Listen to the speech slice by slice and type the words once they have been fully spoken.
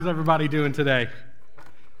How's everybody doing today?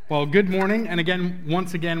 Well, good morning, and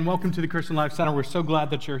once again, welcome to the Christian Life Center. We're so glad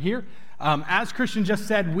that you're here. As Christian just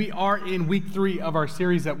said, we are in week 3 of our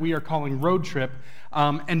series that we are calling Road Trip.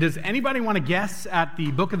 And does anybody want to guess at the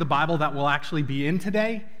book of the Bible that we'll actually be in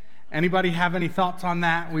today? Anybody have any thoughts on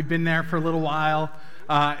that? We've been there for a little while.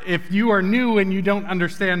 If you are new and you don't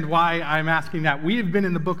understand why I'm asking that, we have been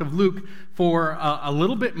in the book of Luke for a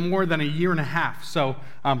little bit more than a year and a half, so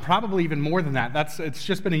probably even more than that. It's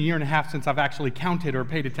just been a year and a half since I've actually counted or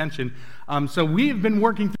paid attention. So we have been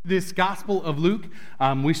working through this Gospel of Luke.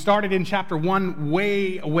 We started in chapter 1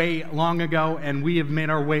 way long ago, and we have made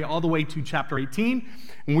our way all the way to chapter 18,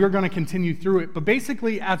 and we're going to continue through it. But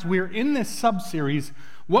basically, as we're in this sub-series,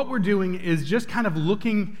 what we're doing is just kind of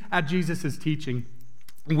looking at Jesus' teaching.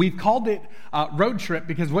 We've called it Road Trip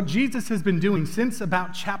because what Jesus has been doing since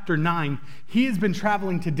about chapter 9, he has been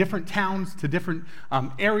traveling to different towns, to different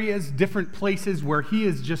areas, different places where he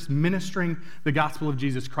is just ministering the gospel of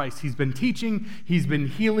Jesus Christ. He's been teaching, he's been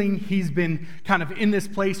healing, he's been kind of in this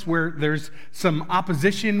place where there's some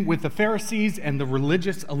opposition with the Pharisees and the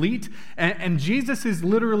religious elite, and Jesus is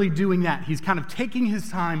literally doing that. He's kind of taking his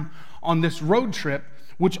time on this road trip,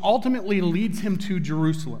 which ultimately leads him to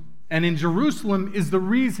Jerusalem. And in Jerusalem is the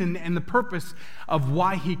reason and the purpose of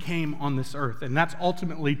why he came on this earth. And that's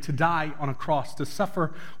ultimately to die on a cross, to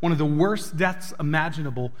suffer one of the worst deaths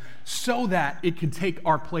imaginable so that it could take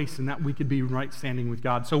our place and that we could be right standing with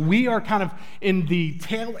God. So we are kind of in the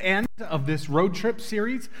tail end of this road trip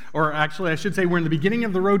series, or actually I should say we're in the beginning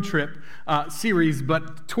of the road trip series,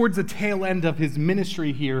 but towards the tail end of his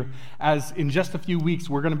ministry here, as in just a few weeks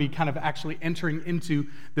we're going to be kind of actually entering into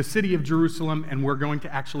the city of Jerusalem, and we're going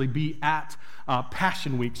to actually be at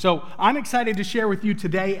Passion Week. So I'm excited to share with you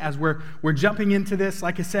today as we're jumping into this.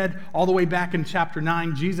 Like I said, all the way back in chapter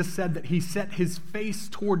 9, Jesus said that he set his face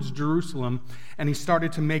towards Jerusalem and he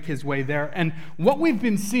started to make his way there. And what we've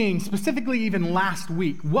been seeing, specifically even last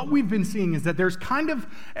week, what we've been seeing is that there's kind of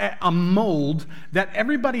a mold that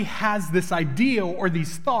everybody has this idea or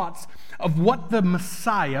these thoughts of what the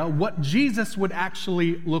Messiah, what Jesus would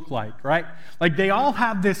actually look like, right? Like they all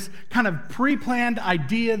have this kind of pre-planned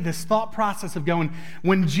idea, this thought process of going,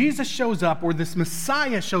 when Jesus shows up or this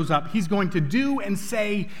Messiah shows up, he's going to do and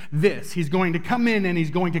say this. He's going to come in and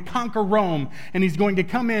he's going to conquer Rome, and he's going to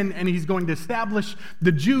come in and he's going to establish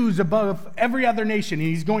the Jews above every other nation, and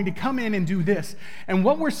he's going to come in and do this. And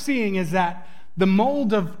what we're seeing is that the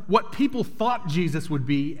mold of what people thought Jesus would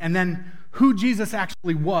be and then who Jesus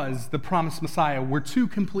actually was, the promised Messiah, were two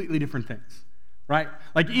completely different things, right?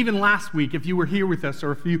 Like even last week, if you were here with us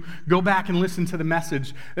or if you go back and listen to the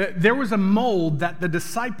message, there was a mold that the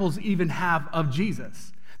disciples even have of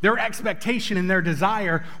Jesus. Their expectation and their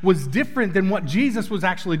desire was different than what Jesus was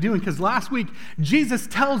actually doing, because last week, Jesus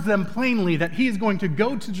tells them plainly that he is going to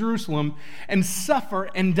go to Jerusalem and suffer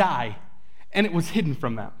and die, and it was hidden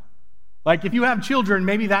from them. Like if you have children,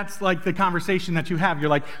 maybe that's like the conversation that you have. You're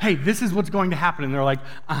like, hey, this is what's going to happen. And they're like,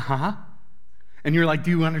 uh-huh. And you're like,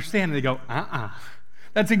 do you understand? And they go, uh-uh.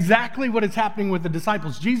 That's exactly what is happening with the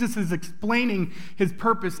disciples. Jesus is explaining his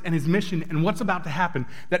purpose and his mission and what's about to happen.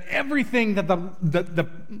 That everything that the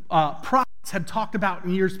prophets had talked about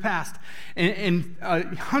in years past and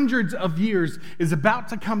hundreds of years is about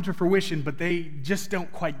to come to fruition, but they just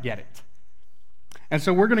don't quite get it. And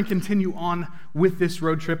so we're going to continue on with this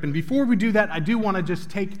road trip. And before we do that, I do want to just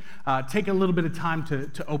take a little bit of time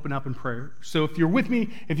to open up in prayer. So if you're with me,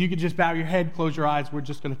 if you could just bow your head, close your eyes, we're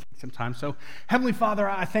just going to take some time. So Heavenly Father,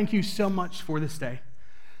 I thank you so much for this day.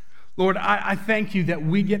 Lord, I thank you that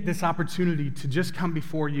we get this opportunity to just come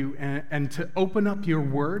before you and to open up your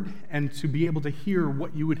word and to be able to hear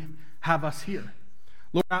what you would have us hear.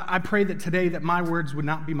 Lord, I pray that today that my words would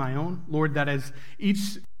not be my own. Lord, that as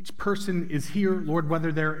each person is here, Lord,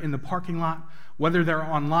 whether they're in the parking lot, whether they're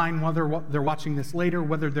online, whether they're watching this later,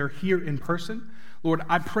 whether they're here in person, Lord,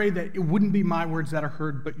 I pray that it wouldn't be my words that are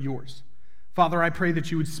heard, but yours. Father, I pray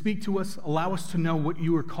that you would speak to us, allow us to know what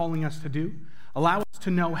you are calling us to do, allow us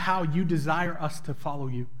to know how you desire us to follow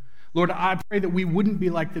you. Lord, I pray that we wouldn't be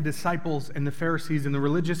like the disciples and the Pharisees and the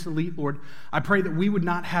religious elite, Lord. I pray that we would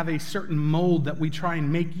not have a certain mold that we try and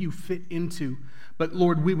make you fit into, but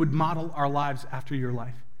Lord, we would model our lives after your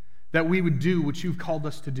life, that we would do what you've called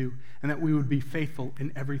us to do, and that we would be faithful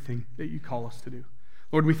in everything that you call us to do.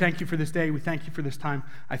 Lord, we thank you for this day. We thank you for this time.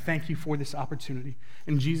 I thank you for this opportunity.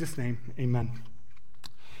 In Jesus' name, amen.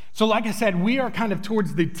 So like I said, we are kind of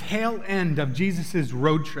towards the tail end of Jesus'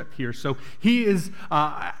 road trip here. So he is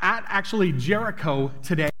at actually Jericho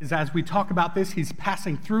today. As we talk about this, he's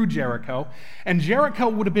passing through Jericho. And Jericho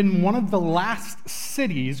would have been one of the last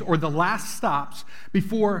cities or the last stops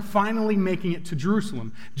before finally making it to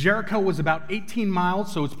Jerusalem. Jericho was about 18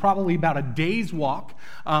 miles, so it's probably about a day's walk,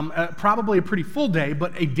 probably a pretty full day,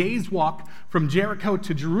 but a day's walk from Jericho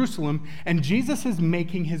to Jerusalem. And Jesus is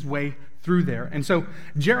making his way through there. And so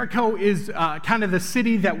Jericho is kind of the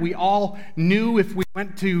city that we all knew if we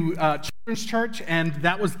went to children's church, and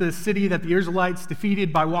that was the city that the Israelites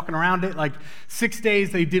defeated by walking around it. Like 6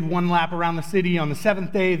 days, they did one lap around the city. On the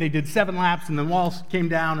seventh day, they did 7 laps, and the walls came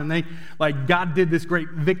down, and God did this great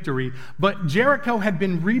victory. But Jericho had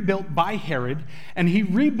been rebuilt by Herod, and he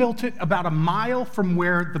rebuilt it about a mile from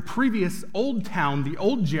where the previous old town, the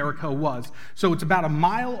old Jericho, was. So it's about a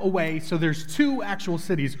mile away. So there's 2 actual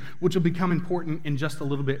cities, which will become important in just a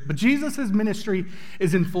little bit. But Jesus' ministry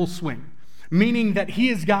is in full swing, meaning that he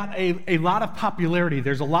has got a lot of popularity.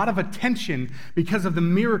 There's a lot of attention because of the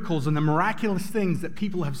miracles and the miraculous things that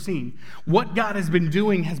people have seen. What God has been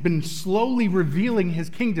doing has been slowly revealing his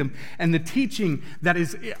kingdom, and the teaching that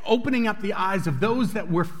is opening up the eyes of those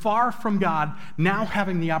that were far from God, now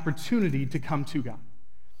having the opportunity to come to God.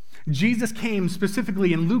 Jesus came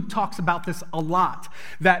specifically, and Luke talks about this a lot,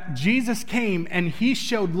 that Jesus came and he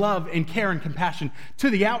showed love and care and compassion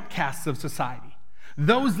to the outcasts of society.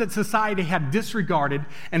 Those that society had disregarded,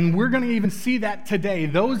 and we're going to even see that today,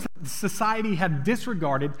 those that society had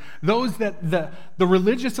disregarded, those that the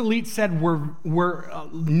religious elite said were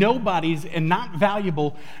nobodies and not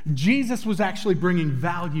valuable, Jesus was actually bringing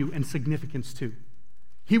value and significance to.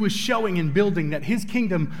 He was showing and building that his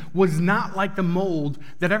kingdom was not like the mold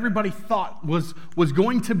that everybody thought was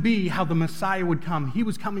going to be how the Messiah would come. He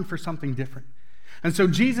was coming for something different. And so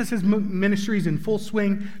Jesus' ministry is in full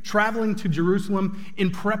swing, traveling to Jerusalem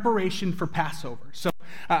in preparation for Passover. So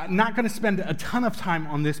not going to spend a ton of time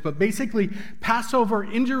on this, but basically Passover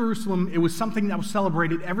in Jerusalem, it was something that was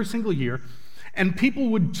celebrated every single year. And people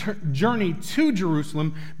would journey to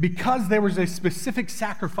Jerusalem because there was a specific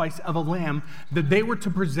sacrifice of a lamb that they were to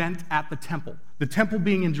present at the temple. The temple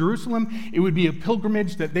being in Jerusalem, it would be a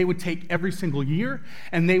pilgrimage that they would take every single year,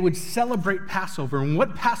 and they would celebrate Passover. And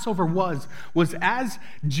what Passover was as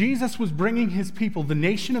Jesus was bringing his people, the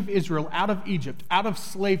nation of Israel, out of Egypt, out of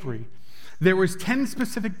slavery, there was 10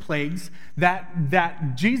 specific plagues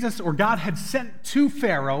that Jesus or God had sent to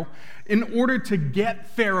Pharaoh in order to get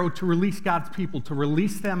Pharaoh to release God's people, to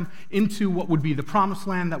release them into what would be the promised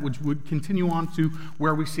land that would continue on to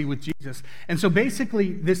where we see with Jesus. And so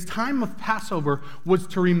basically, this time of Passover was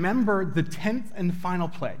to remember the 10th and final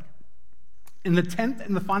plague. And the 10th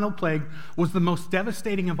and the final plague was the most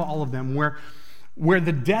devastating of all of them, where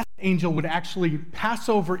the death angel would actually pass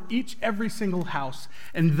over every single house,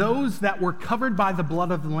 and those that were covered by the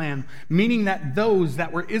blood of the Lamb, meaning that those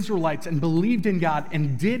that were Israelites and believed in God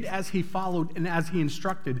and did as he followed and as he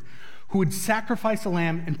instructed, who would sacrifice a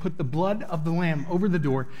lamb and put the blood of the lamb over the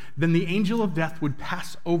door, then the angel of death would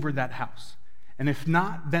pass over that house. And if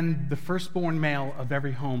not, then the firstborn male of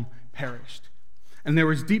every home perished. And there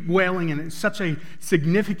was deep wailing, and it's such a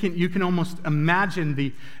significant, you can almost imagine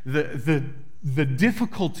the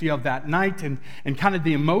difficulty of that night and kind of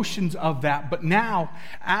the emotions of that. But now,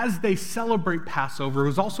 as they celebrate Passover, it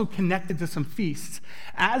was also connected to some feasts.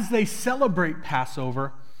 As they celebrate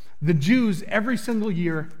Passover, the Jews every single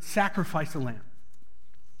year sacrifice a lamb.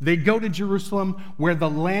 They go to Jerusalem where the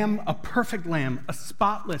lamb, a perfect lamb, a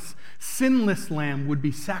spotless, sinless lamb would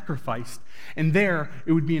be sacrificed. And there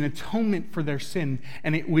it would be an atonement for their sin,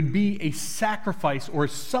 and it would be a sacrifice or a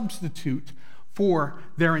substitute for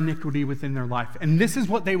their iniquity within their life. And this is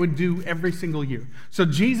what they would do every single year. So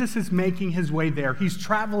Jesus is making his way there. He's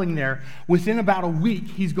traveling there. Within about a week,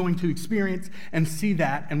 he's going to experience and see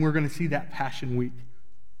that, and we're going to see that Passion Week.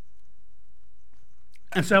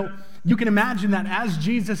 And so you can imagine that as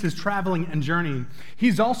Jesus is traveling and journeying,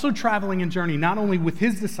 he's also traveling and journeying not only with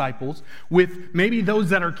his disciples, with maybe those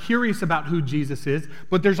that are curious about who Jesus is,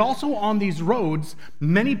 but there's also on these roads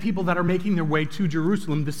many people that are making their way to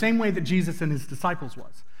Jerusalem the same way that Jesus and his disciples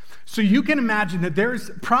was. So you can imagine that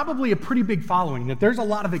there's probably a pretty big following, that there's a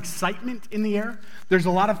lot of excitement in the air. There's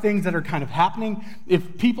a lot of things that are kind of happening.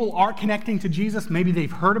 If people are connecting to Jesus, maybe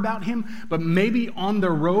they've heard about him, but maybe on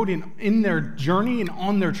their road and in their journey and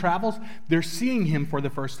on their travels, they're seeing him for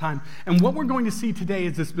the first time. And what we're going to see today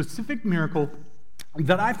is a specific miracle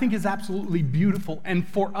that I think is absolutely beautiful. And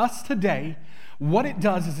for us today, what it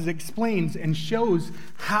does is it explains and shows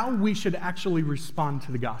how we should actually respond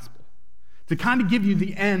to the gospel. to kind of give you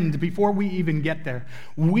the end before we even get there.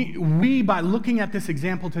 We, by looking at this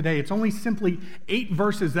example today, it's only simply 8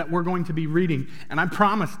 verses that we're going to be reading, and I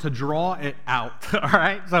promise to draw it out, all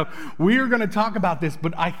right? So we are going to talk about this,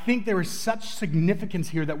 but I think there is such significance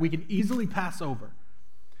here that we can easily pass over.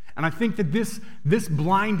 And I think that this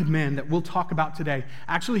blind man that we'll talk about today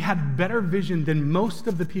actually had better vision than most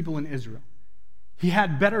of the people in Israel. He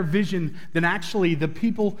had better vision than actually the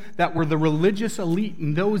people that were the religious elite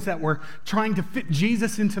and those that were trying to fit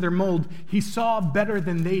Jesus into their mold. He saw better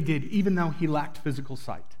than they did, even though he lacked physical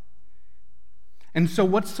sight. And so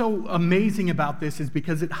what's so amazing about this is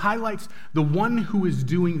because it highlights the one who is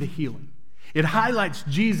doing the healing. It highlights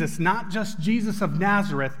Jesus, not just Jesus of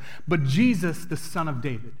Nazareth, but Jesus, the Son of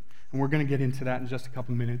David. And we're going to get into that in just a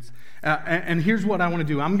couple minutes. And here's what I want to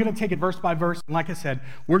do. I'm going to take it verse by verse. And like I said,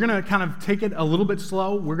 we're going to kind of take it a little bit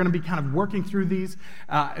slow. We're going to be kind of working through these.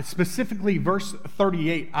 Specifically, verse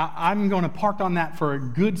 38. I'm going to park on that for a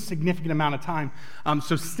good, significant amount of time.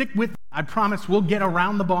 So stick with me. I promise we'll get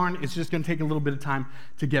around the barn. It's just going to take a little bit of time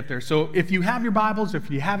to get there. So if you have your Bibles, if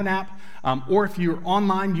you have an app, or if you're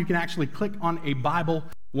online, you can actually click on a Bible.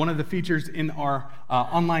 One of the features in our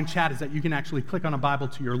online chat is that you can actually click on a Bible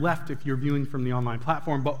to your left if you're viewing from the online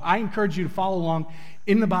platform. But I encourage you to follow along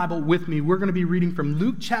in the Bible with me. We're going to be reading from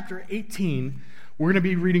Luke chapter 18. We're going to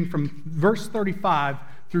be reading from verse 35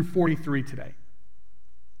 through 43 today.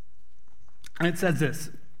 And it says this.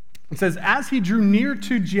 It says, "As he drew near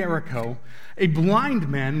to Jericho, a blind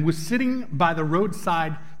man was sitting by the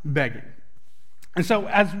roadside begging." And so,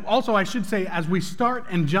 I should say, as we start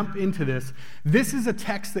and jump into this, this is a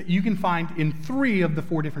text that you can find in 3 of the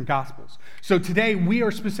 4 different Gospels. So today, we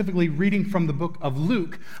are specifically reading from the book of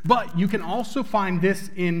Luke, but you can also find this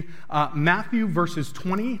in Matthew verses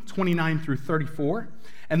 20, 29 through 34,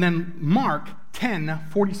 and then Mark 10,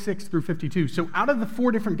 46 through 52. So out of the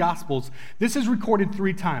 4 different Gospels, this is recorded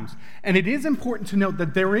 3 times. And it is important to note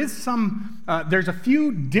that there's a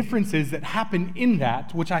few differences that happen in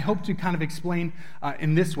that, which I hope to kind of explain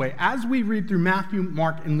in this way. As we read through Matthew,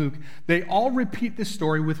 Mark, and Luke, they all repeat this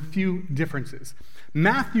story with a few differences.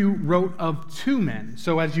 Matthew wrote of 2 men.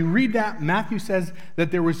 So as you read that, Matthew says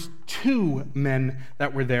that there was 2 men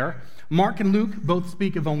that were there. Mark and Luke both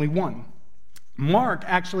speak of only 1. Mark,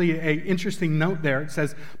 actually, an interesting note there, it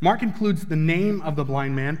says, Mark includes the name of the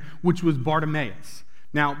blind man, which was Bartimaeus.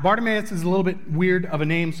 Now, Bartimaeus is a little bit weird of a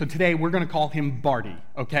name, so today we're going to call him Barty,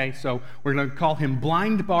 okay? So we're going to call him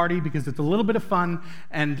Blind Barty because it's a little bit of fun,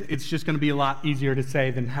 and it's just going to be a lot easier to say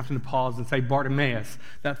than having to pause and say Bartimaeus,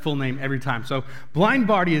 that full name every time. So Blind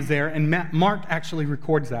Barty is there, and Mark actually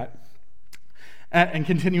records that. And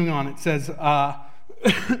continuing on, it says,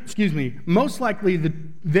 excuse me, most likely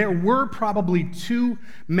there were probably 2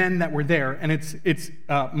 men that were there, and it's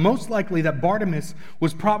most likely that Bartimaeus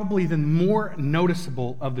was probably the more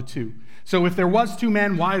noticeable of the 2. So if there was 2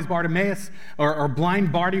 men, why is Bartimaeus or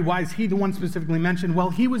Blind Barty, why is he the one specifically mentioned?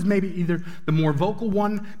 Well, he was maybe either the more vocal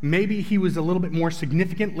one, maybe he was a little bit more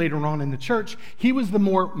significant later on in the church. He was the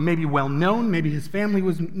more maybe well-known, maybe his family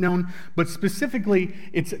was known, but specifically,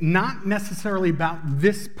 it's not necessarily about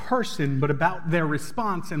this person, but about their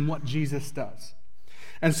response and what Jesus does.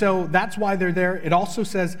 And so that's why they're there. It also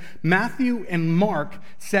says Matthew and Mark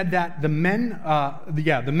said that the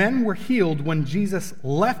men were healed when Jesus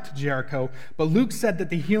left Jericho, but Luke said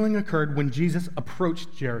that the healing occurred when Jesus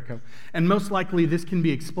approached Jericho. And most likely this can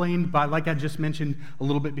be explained by, like I just mentioned a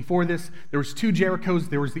little bit before this, there was 2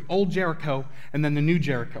 Jerichos. There was the old Jericho and then the new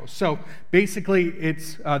Jericho. So basically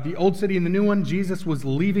it's the old city and the new one. Jesus was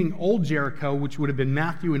leaving old Jericho, which would have been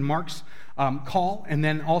Matthew and Mark's call, and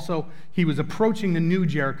then also he was approaching the new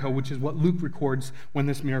Jericho, which is what Luke records when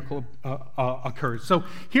this miracle occurs. So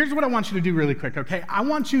here's what I want you to do really quick, okay? I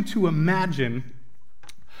want you to imagine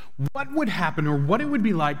what would happen or what it would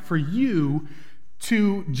be like for you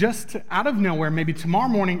to just out of nowhere, maybe tomorrow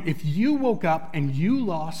morning, if you woke up and you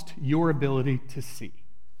lost your ability to see.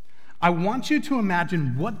 I want you to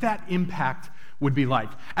imagine what that impact would be like.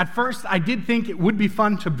 At first, I did think it would be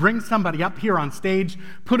fun to bring somebody up here on stage,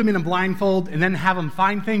 put them in a blindfold, and then have them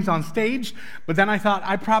find things on stage. But then I thought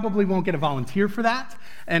I probably won't get a volunteer for that.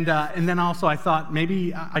 And then also I thought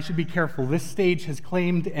maybe I should be careful. This stage has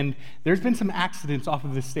claimed, and there's been some accidents off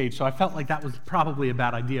of this stage, so I felt like that was probably a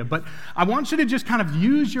bad idea. But I want you to just kind of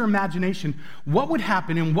use your imagination. What would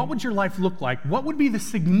happen and what would your life look like? What would be the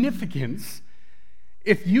significance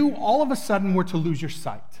if you all of a sudden were to lose your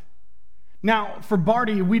sight? Now, for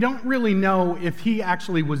Barty, we don't really know if he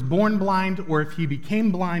actually was born blind or if he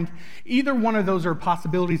became blind. Either one of those are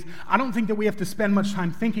possibilities. I don't think that we have to spend much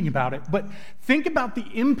time thinking about it, but think about the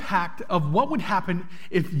impact of what would happen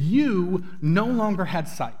if you no longer had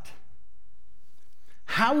sight.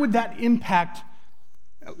 how would that impact,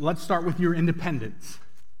 let's start with your independence.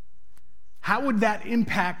 How would that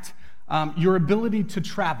impact your ability to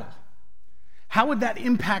travel? How would that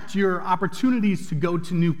impact your opportunities to go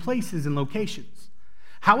to new places and locations?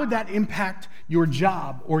 How would that impact your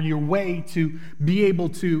job or your way to be able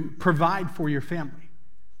to provide for your family?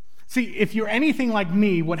 See, if you're anything like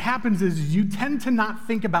me, what happens is you tend to not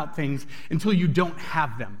think about things until you don't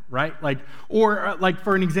have them, right? Like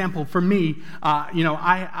for an example, for me,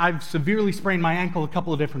 I've severely sprained my ankle a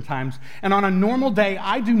couple of different times, and on a normal day,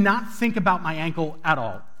 I do not think about my ankle at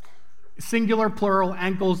all. Singular, plural,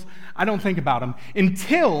 ankles, I don't think about them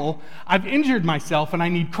until I've injured myself and I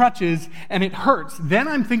need crutches and it hurts. Then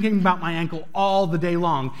I'm thinking about my ankle all the day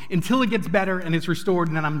long until it gets better and it's restored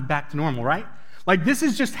and then I'm back to normal, right? Like, this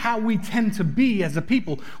is just how we tend to be as a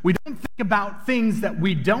people. We don't think about things that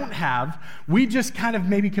we don't have. We just kind of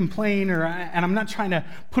maybe complain, and I'm not trying to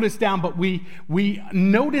put us down, but we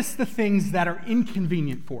notice the things that are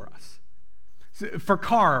inconvenient for us. For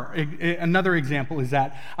car, another example is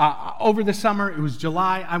that over the summer, it was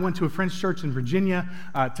July, I went to a French church in Virginia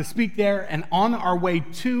to speak there, and on our way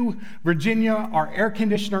to Virginia, our air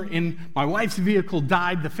conditioner in my wife's vehicle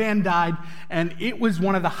died, the fan died, and it was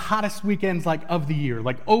one of the hottest weekends of the year,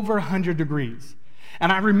 over 100 degrees.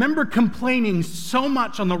 And I remember complaining so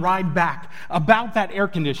much on the ride back about that air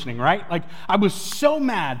conditioning, right? I was so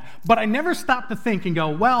mad, but I never stopped to think and go,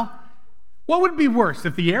 well, what would be worse,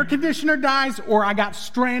 if the air conditioner dies or I got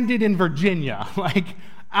stranded in Virginia?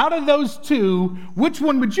 Out of those two, which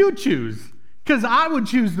one would you choose? Because I would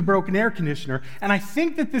choose the broken air conditioner. And I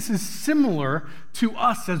think that this is similar to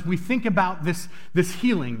us as we think about this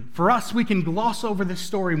healing. For us, we can gloss over this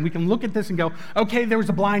story and we can look at this and go, okay, there was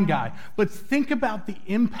a blind guy. But think about the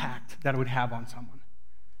impact that it would have on someone.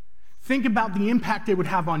 Think about the impact it would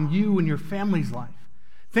have on you and your family's life.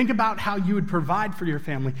 Think about how you would provide for your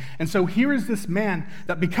family. And so here is this man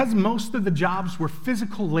that, because most of the jobs were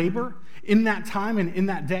physical labor in that time and in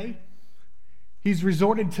that day, he's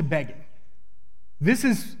resorted to begging. This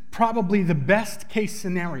is probably the best case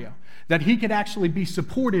scenario, that he could actually be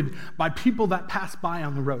supported by people that pass by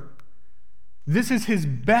on the road. This is his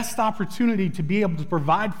best opportunity to be able to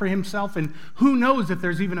provide for himself, and who knows if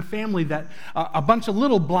there's even a family that, a bunch of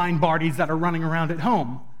little blind Barties that are running around at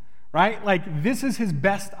home. Right? This is his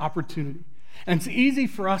best opportunity. And it's easy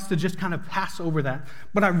for us to just kind of pass over that.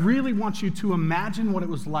 But I really want you to imagine what it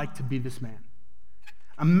was like to be this man.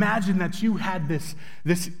 Imagine that you had this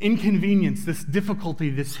inconvenience, this difficulty,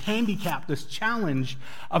 this handicap, this challenge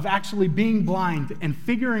of actually being blind and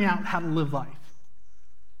figuring out how to live life.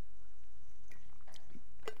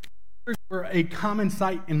 Beggars were a common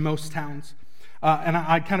sight in most towns. And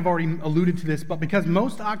I kind of already alluded to this, but because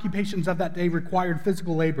most occupations of that day required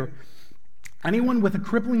physical labor, anyone with a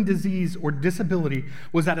crippling disease or disability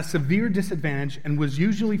was at a severe disadvantage and was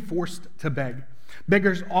usually forced to beg.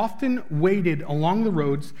 Beggars often waited along the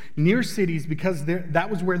roads near cities because that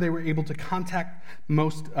was where they were able to contact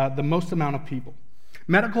the most amount of people.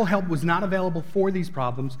 Medical help was not available for these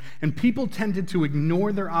problems, and people tended to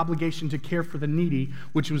ignore their obligation to care for the needy,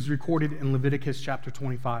 which was recorded in Leviticus chapter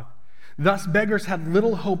 25. Thus, beggars had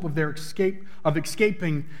little hope of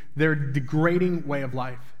escaping their degrading way of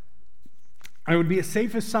life. And it would be a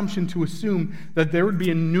safe assumption to assume that there would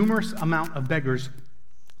be a numerous amount of beggars,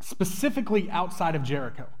 specifically outside of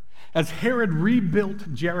Jericho. As Herod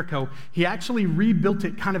rebuilt Jericho, he actually rebuilt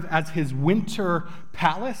it kind of as his winter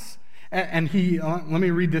palace. And let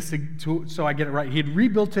me read this so I get it right. He had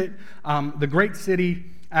rebuilt it, the great city,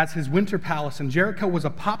 as his winter palace, and Jericho was a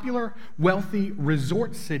popular, wealthy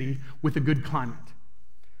resort city with a good climate.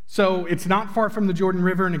 So it's not far from the Jordan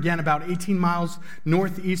River, and again, about 18 miles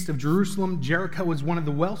northeast of Jerusalem. Jericho was one of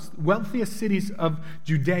the wealthiest cities of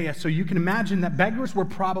Judea, so you can imagine that beggars were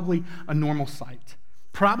probably a normal sight.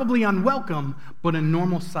 Probably unwelcome, but a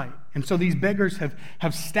normal sight. And so these beggars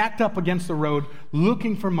have stacked up against the road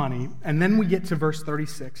looking for money, and then we get to verse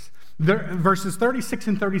 36. Verses 36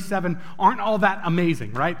 and 37 aren't all that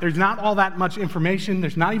amazing, right? There's not all that much information.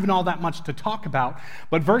 There's not even all that much to talk about.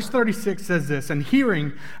 But verse 36 says this, and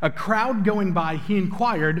hearing a crowd going by, he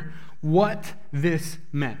inquired what this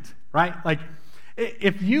meant, right?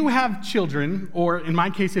 If you have children, or in my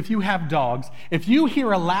case, if you have dogs, if you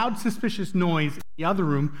hear a loud, suspicious noise in the other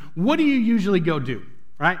room, what do you usually go do,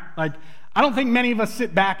 right? I don't think many of us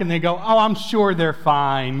sit back and they go, oh, I'm sure they're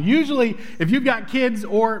fine. Usually, if you've got kids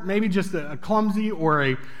or maybe just a clumsy or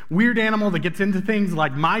a weird animal that gets into things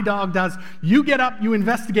like my dog does, you get up, you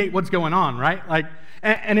investigate what's going on, right?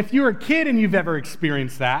 And if you're a kid and you've ever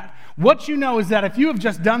experienced that, What you know is that if you have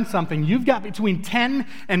just done something, you've got between 10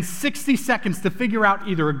 and 60 seconds to figure out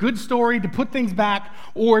either a good story, to put things back,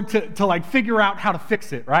 or to like figure out how to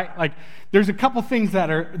fix it, right? Like there's a couple things that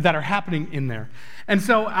are happening in there. And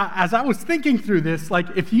so as I was thinking through this, like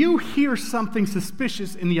if you hear something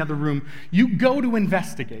suspicious in the other room, you go to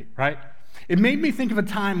investigate, right? It made me think of a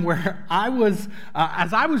time where I was,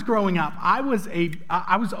 as I was growing up, I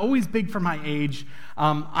was always big for my age.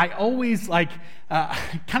 I always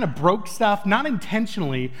kind of broke stuff, not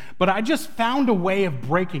intentionally, but I just found a way of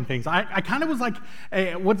breaking things. I kind of was like,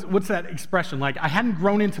 what's that expression? Like I hadn't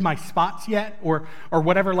grown into my spots yet, or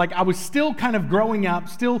whatever. Like I was still kind of growing up,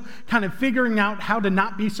 still kind of figuring out how to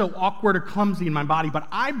not be so awkward or clumsy in my body. But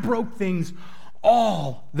I broke things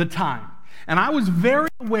all the time. And I was very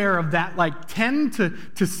aware of that, like 10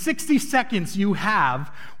 to 60 seconds you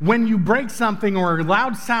have when you break something or a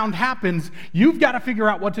loud sound happens, you've got to figure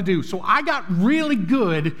out what to do. So I got really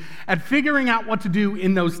good at figuring out what to do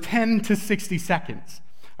in those 10 to 60 seconds.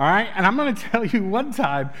 All right, and I'm going to tell you one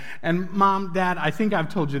time, and Mom, Dad, I think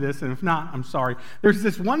I've told you this, and if not, I'm sorry. There's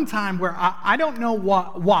this one time where I don't know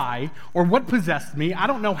why or what possessed me. I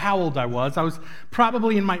don't know how old I was. I was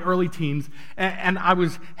probably in my early teens, and I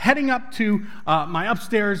was heading up to my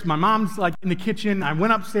upstairs. My mom's like in the kitchen. I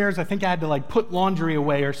went upstairs. I think I had to like put laundry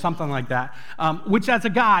away or something like that, which as a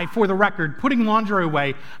guy, for the record, putting laundry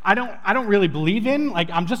away, I don't really believe in. Like,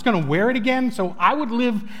 I'm just going to wear it again, so I would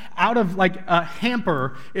live out of like a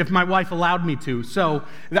hamper if my wife allowed me to. So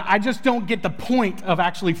I just don't get the point of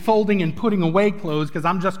actually folding and putting away clothes because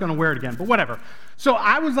I'm just going to wear it again, but whatever. So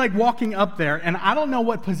I was like walking up there, and I don't know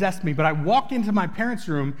what possessed me, but I walk into my parents'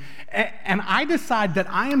 room, and I decide that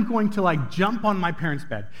I am going to like jump on my parents'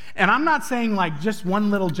 bed. And I'm not saying like just one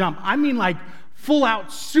little jump. I mean like full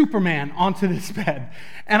out Superman onto this bed.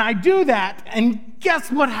 And I do that, and guess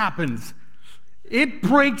what happens? It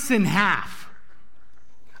breaks in half.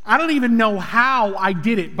 I don't even know how I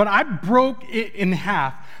did it, but I broke it in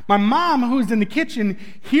half. My mom, who's in the kitchen,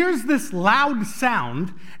 hears this loud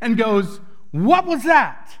sound and goes, "What was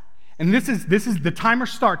that?" And this is the timer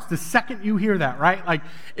starts the second you hear that, right? Like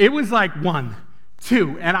it was like 1,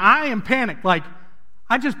 2, and I am panicked. Like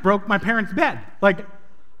I just broke my parents' bed. Like,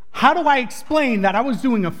 how do I explain that I was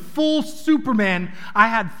doing a full Superman, I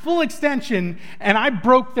had full extension, and I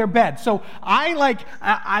broke their bed? So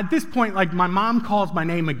at this point, like my mom calls my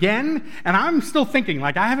name again, and I'm still thinking,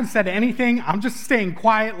 like I haven't said anything, I'm just staying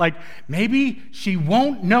quiet, like maybe she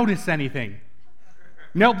won't notice anything.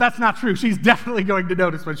 Nope, that's not true. She's definitely going to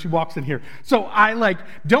notice when she walks in here. So I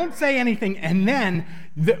don't say anything, and then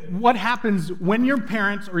what happens when your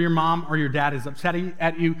parents or your mom or your dad is upset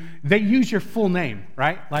at you, they use your full name,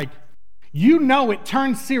 right? Like, you know it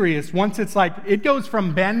turns serious once it's like, it goes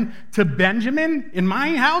from Ben to Benjamin. In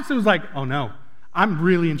my house, it was like, oh no, I'm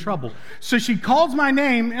really in trouble. So she calls my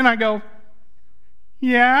name, and I go,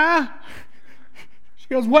 yeah? She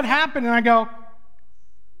goes, what happened? And I go,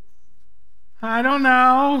 I don't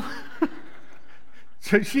know.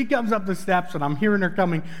 So she comes up the steps, and I'm hearing her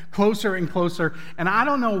coming closer and closer, and I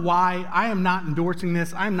don't know why. I am not endorsing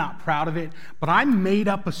this. I'm not proud of it, but I made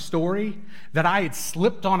up a story that I had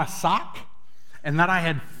slipped on a sock and that I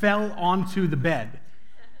had fell onto the bed.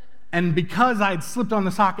 And because I had slipped on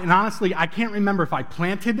the sock, and honestly, I can't remember if I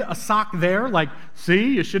planted a sock there, like,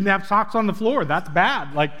 see, you shouldn't have socks on the floor. That's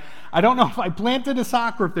bad. Like, I don't know if I planted a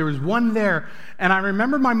sock or if there was one there. And I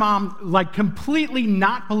remember my mom, like, completely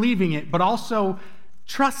not believing it, but also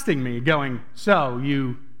trusting me, going, so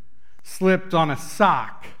you slipped on a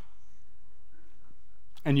sock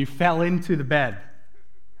and you fell into the bed.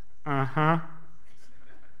 Uh-huh.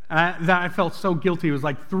 And I felt so guilty. It was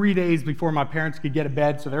like 3 days before my parents could get a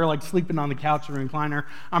bed, so they're like sleeping on the couch or recliner.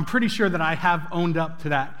 I'm pretty sure that I have owned up to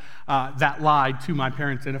that lie to my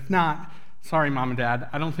parents, and if not, sorry, Mom and Dad,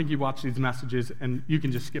 I don't think you watch these messages, and you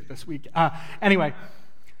can just skip this week. Anyway,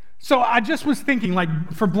 so I just was thinking,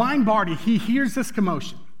 like, for blind Barty, he hears this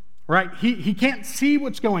commotion, right? He can't see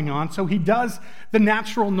what's going on, so he does the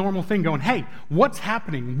natural, normal thing, going, hey, what's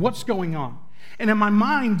happening? What's going on? And in my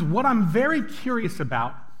mind, what I'm very curious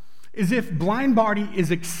about is if blind Barty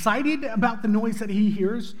is excited about the noise that he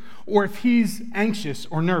hears, or if he's anxious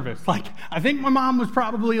or nervous. Like, I think my mom was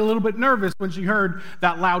probably a little bit nervous when she heard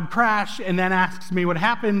that loud crash and then asks me what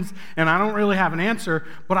happens, and I don't really have an answer.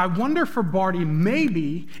 But I wonder for Barty,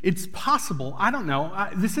 maybe it's possible, I don't know,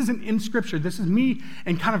 this isn't in Scripture, this is me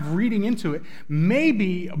and kind of reading into it.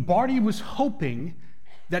 Maybe Barty was hoping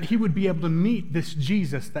that he would be able to meet this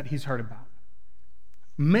Jesus that he's heard about.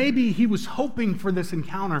 Maybe he was hoping for this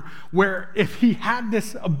encounter where if he had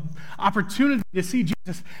this opportunity to see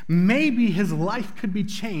Jesus, maybe his life could be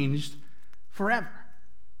changed forever.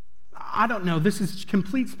 I don't know, this is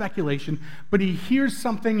complete speculation, but he hears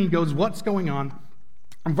something, he goes, what's going on?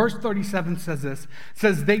 And verse 37 says this,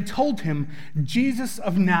 says, they told him, Jesus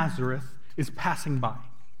of Nazareth is passing by.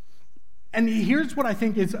 And here's what I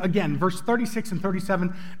think is, again, verse 36 and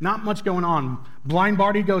 37, not much going on. Blind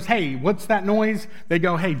Barty goes, hey, what's that noise? They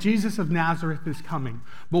go, hey, Jesus of Nazareth is coming.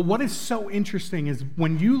 But what is so interesting is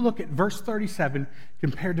when you look at verse 37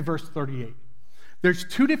 compared to verse 38, there's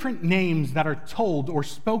two different names that are told or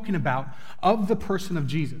spoken about of the person of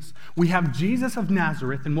Jesus. We have Jesus of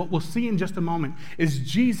Nazareth, and what we'll see in just a moment is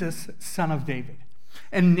Jesus, son of David.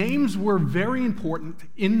 And names were very important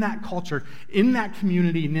in that culture, in that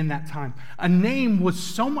community, and in that time. A name was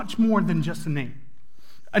so much more than just a name.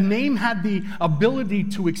 A name had the ability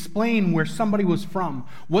to explain where somebody was from,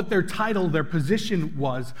 what their title, their position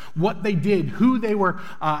was, what they did, who they were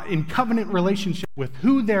in covenant relationship with,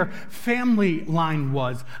 who their family line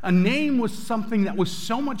was. A name was something that was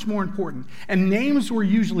so much more important. And names were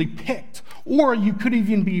usually picked, or you could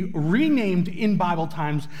even be renamed in Bible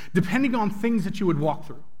times, depending on things that you would walk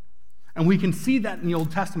through. And we can see that in the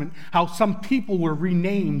Old Testament, how some people were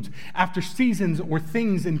renamed after seasons or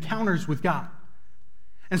things, encounters with God.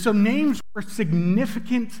 And so names were a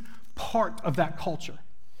significant part of that culture.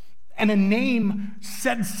 And a name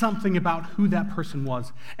said something about who that person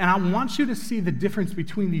was. And I want you to see the difference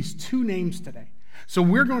between these two names today. So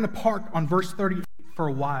we're going to park on verse 38 for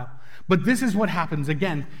a while. But this is what happens.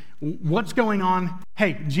 Again, what's going on?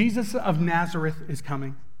 Hey, Jesus of Nazareth is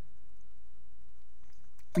coming.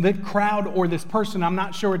 The crowd or this person, I'm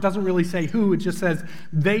not sure, it doesn't really say who, it just says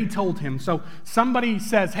they told him. So somebody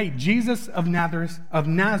says, hey, Jesus of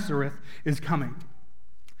Nazareth is coming.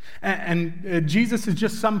 And Jesus is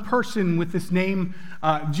just some person with this name.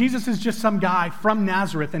 Jesus is just some guy from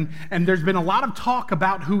Nazareth. And there's been a lot of talk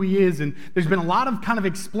about who he is. And there's been a lot of kind of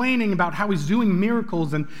explaining about how he's doing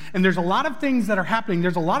miracles. And there's a lot of things that are happening.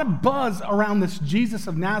 There's a lot of buzz around this Jesus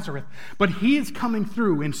of Nazareth. But he is coming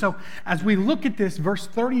through. And so as we look at this, verse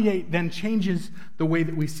 38 then changes the way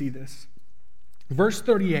that we see this. Verse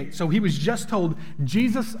 38, so he was just told,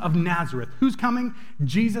 Jesus of Nazareth. Who's coming?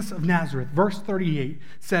 Jesus of Nazareth. Verse 38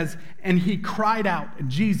 says, and he cried out,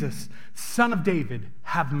 Jesus, son of David,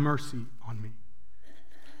 have mercy on me.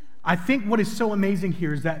 I think what is so amazing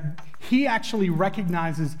here is that he actually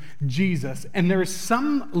recognizes Jesus, and there is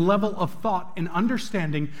some level of thought and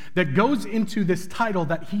understanding that goes into this title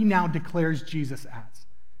that he now declares Jesus as.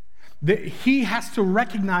 That he has to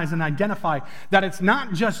recognize and identify that it's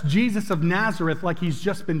not just Jesus of Nazareth like he's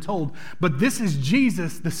just been told, but this is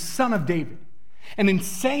Jesus, the son of David. And in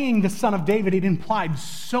saying the son of David, it implied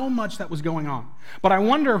so much that was going on. But I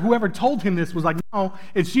wonder whoever told him this was like, no,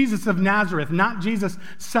 it's Jesus of Nazareth, not Jesus,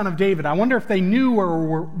 son of David. I wonder if they knew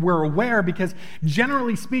or were aware, because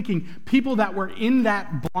generally speaking, people that were in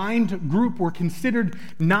that blind group were considered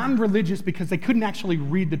non-religious because they couldn't actually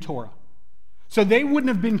read the Torah. So they wouldn't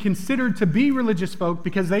have been considered to be religious folk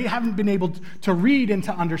because they haven't been able to read and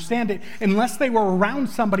to understand it unless they were around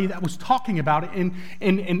somebody that was talking about it in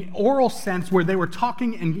an oral sense where they were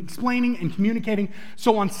talking and explaining and communicating.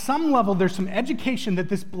 So on some level, there's some education that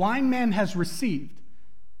this blind man has received.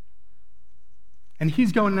 And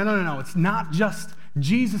he's going, no, it's not just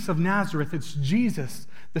Jesus of Nazareth, it's Jesus,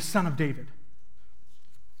 the son of David.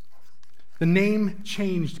 The name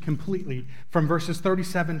changed completely from verses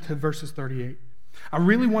 37 to verses 38. I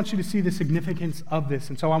really want you to see the significance of this.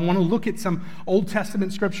 And so I want to look at some Old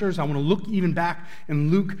Testament scriptures. I want to look even back in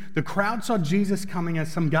Luke. The crowd saw Jesus coming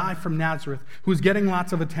as some guy from Nazareth who was getting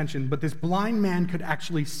lots of attention. But this blind man could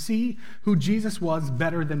actually see who Jesus was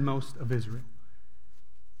better than most of Israel.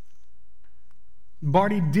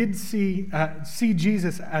 Barty did see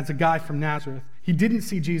Jesus as a guy from Nazareth. He didn't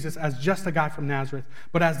see Jesus as just a guy from Nazareth,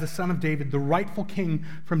 but as the son of David, the rightful king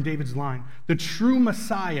from David's line, the true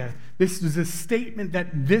Messiah. This is a statement that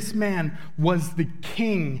this man was the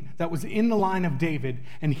king that was in the line of David,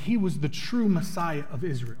 and he was the true Messiah of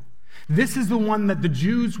Israel. This is the one that the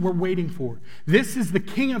Jews were waiting for. This is the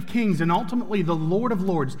King of Kings and ultimately the Lord of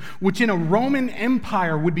Lords, which in a Roman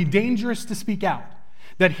Empire would be dangerous to speak out.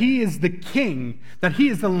 That he is the king, that he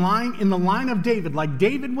is the line in the line of David. Like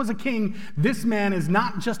David was a king, this man is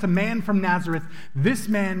not just a man from Nazareth. This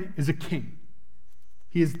man is a king.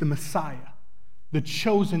 He is the Messiah, the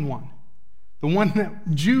chosen one, the one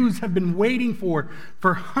that Jews have been waiting for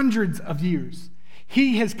hundreds of years.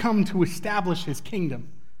 He has come to establish his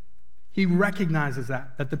kingdom. He recognizes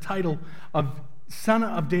that the title of Son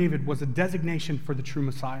of David was a designation for the true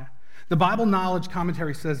Messiah. The Bible Knowledge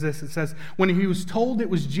Commentary says this. It says, when he was told it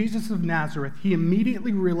was Jesus of Nazareth, he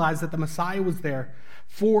immediately realized that the Messiah was there.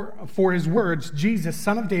 For his words, Jesus,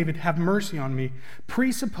 son of David, have mercy on me,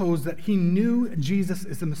 presuppose that he knew Jesus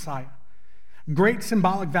is the Messiah. Great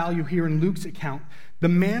symbolic value here in Luke's account. The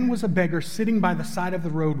man was a beggar sitting by the side of the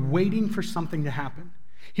road waiting for something to happen.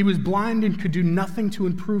 He was blind and could do nothing to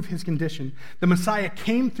improve his condition. The Messiah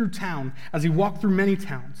came through town as he walked through many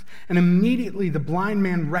towns, and immediately the blind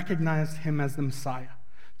man recognized him as the Messiah,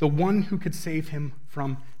 the one who could save him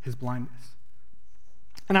from his blindness.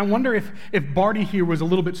 And I wonder if Barty here was a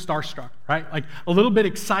little bit starstruck, right? Like a little bit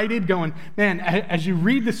excited, going, man, as you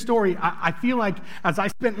read the story, I feel like as I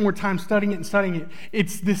spent more time studying it,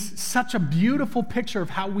 it's this such a beautiful picture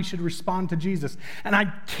of how we should respond to Jesus. And I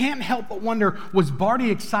can't help but wonder, was Barty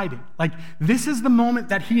excited? Like this is the moment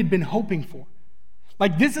that he had been hoping for.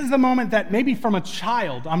 Like this is the moment that maybe from a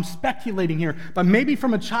child, I'm speculating here, but maybe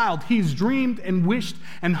from a child, he's dreamed and wished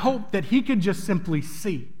and hoped that he could just simply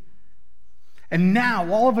see. And now,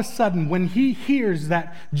 all of a sudden, when he hears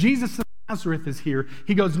that Jesus of Nazareth is here,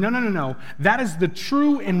 he goes, no. That is the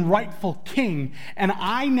true and rightful king, and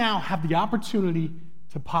I now have the opportunity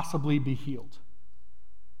to possibly be healed.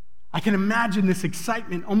 I can imagine this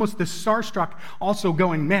excitement, almost this starstruck, also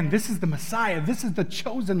going, man, this is the Messiah. This is the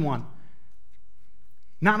chosen one.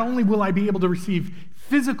 Not only will I be able to receive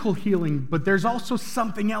physical healing, but there's also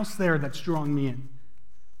something else there that's drawing me in.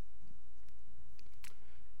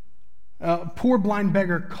 A poor blind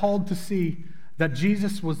beggar called to see that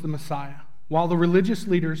Jesus was the Messiah, while the religious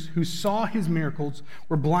leaders who saw his miracles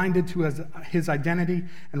were blinded to his identity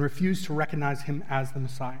and refused to recognize him as the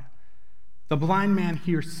Messiah. The blind man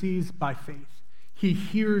here sees by faith. He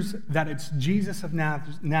hears that it's Jesus of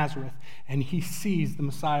Nazareth, and he sees the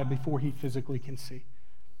Messiah before he physically can see.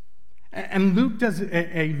 And Luke does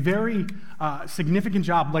a very significant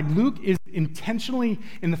job. Like Luke is intentionally,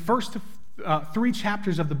 in the first 3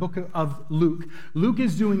 chapters of the book of Luke, Luke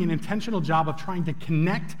is doing an intentional job of trying to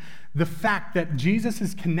connect the fact that Jesus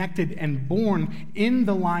is connected and born in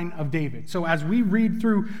the line of David. So as we read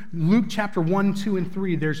through Luke chapter 1, 2, and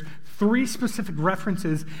 3, there's 3 specific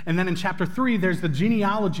references, and then in chapter 3, there's the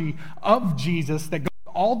genealogy of Jesus that goes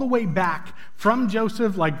all the way back from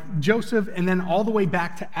Joseph, and then all the way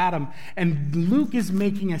back to Adam. And Luke is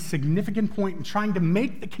making a significant point in trying to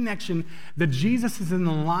make the connection that Jesus is in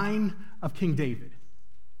the line of King David.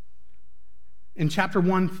 In chapter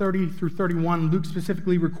 1, 30 through 31, Luke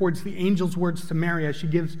specifically records the angel's words to Mary as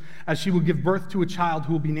she will give birth to a child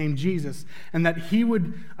who will be named Jesus, and that he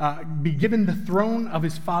would be given the throne of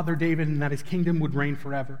his father David, and that his kingdom would reign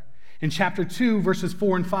forever. In chapter 2, verses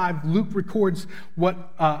 4 and 5, Luke records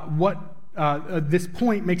this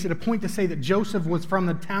point, makes it a point to say that Joseph was from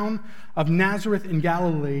the town of Nazareth in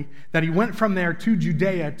Galilee, that he went from there to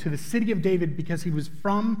Judea, to the city of David, because he was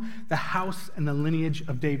from the house and the lineage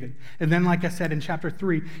of David. And then, like I said, in chapter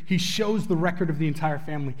 3, he shows the record of the entire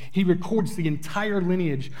family. He records the entire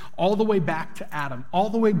lineage all the way back to Adam, all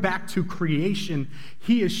the way back to creation.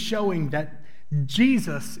 He is showing that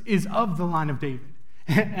Jesus is of the line of David.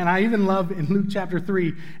 And I even love in Luke chapter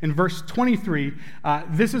 3, in verse 23,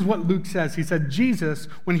 this is what Luke says. He said, Jesus,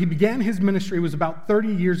 when he began his ministry, was about 30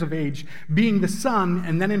 years of age, being the son,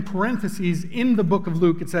 and then in parentheses, in the book of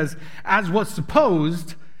Luke, it says, as was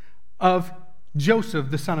supposed, of Joseph,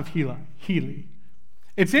 the son of Heli.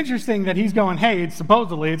 It's interesting that he's going, hey, it's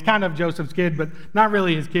kind of Joseph's kid, but not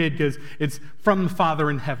really his kid, because it's from the Father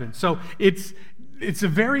in heaven. So it's a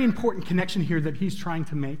very important connection here that he's trying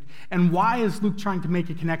to make. And why is Luke trying to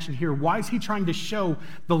make a connection here? Why is he trying to show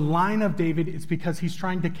the line of David? It's because he's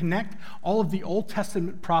trying to connect all of the Old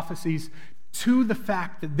Testament prophecies to the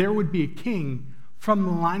fact that there would be a king from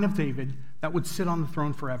the line of David that would sit on the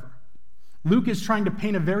throne forever. Luke is trying to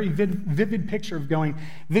paint a very vivid picture of going,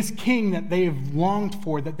 this king that they have longed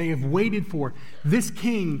for, that they have waited for, this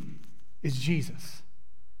king is Jesus.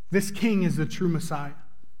 This king is the true Messiah.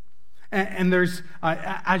 And there's,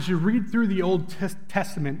 as you read through the Old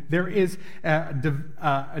Testament, there is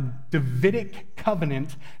a Davidic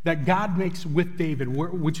covenant that God makes with David,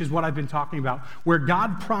 which is what I've been talking about, where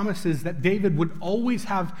God promises that David would always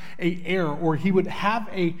have an heir, or he would have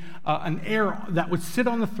an heir that would sit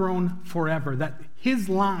on the throne forever, that his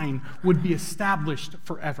line would be established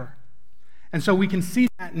forever. And so we can see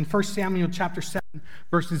that in 1 Samuel chapter 7,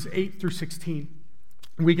 verses 8 through 16.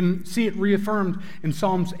 We can see it reaffirmed in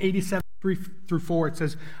Psalms 87, 3 through 4. It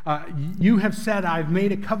says, you have said, I have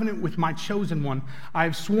made a covenant with my chosen one. I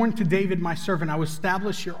have sworn to David, my servant, I will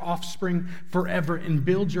establish your offspring forever and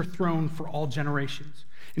build your throne for all generations.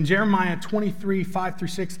 In Jeremiah 23, 5 through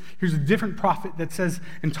 6, here's a different prophet that says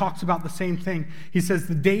and talks about the same thing. He says,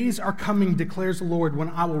 "The days are coming, declares the Lord, when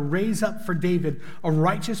I will raise up for David a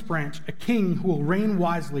righteous branch, a king who will reign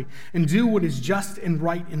wisely and do what is just and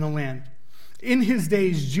right in the land. In his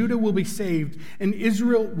days, Judah will be saved, and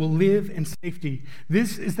Israel will live in safety.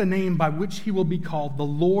 This is the name by which he will be called, the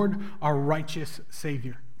Lord, our righteous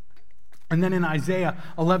Savior." And then in Isaiah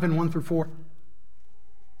 11, 1 through 4,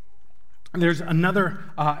 there's another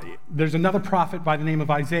prophet by the name of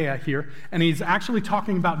Isaiah here, and he's actually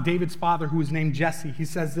talking about David's father, who is named Jesse. He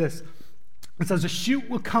says this. It says, "A shoot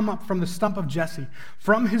will come up from the stump of Jesse.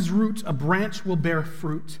 From his roots a branch will bear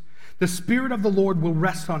fruit. The Spirit of the Lord will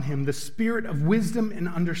rest on him, the Spirit of wisdom and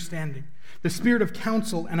understanding, the Spirit of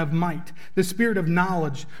counsel and of might, the Spirit of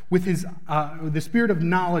knowledge the Spirit of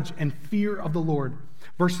knowledge and fear of the Lord."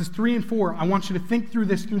 Verses 3 and 4, I want you to think through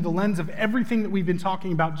this through the lens of everything that we've been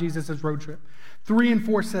talking about Jesus' road trip. 3 and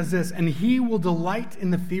 4 says this, "And he will delight in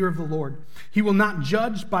the fear of the Lord. He will not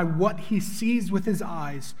judge by what he sees with his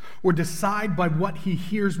eyes or decide by what he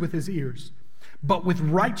hears with his ears. But with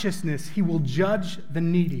righteousness he will judge the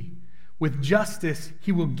needy. With justice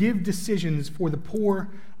he will give decisions for the poor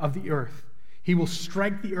of the earth. He will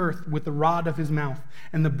strike the earth with the rod of his mouth,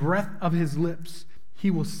 and the breath of his lips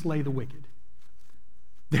he will slay the wicked."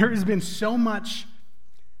 There has been so much,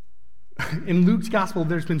 in Luke's gospel,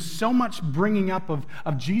 there's been so much bringing up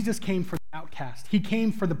of Jesus came for the outcast. He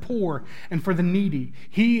came for the poor and for the needy.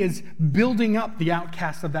 He is building up the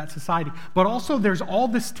outcasts of that society. But also there's all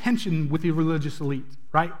this tension with the religious elite,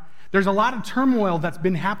 right? There's a lot of turmoil that's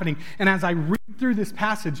been happening. And as I read through this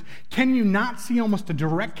passage, can you not see almost a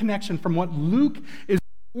direct connection from what Luke is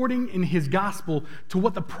reporting in his gospel to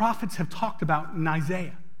what the prophets have talked about in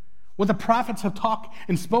Isaiah? What the prophets have talked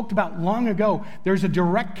and spoke about long ago, there's a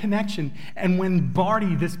direct connection. And when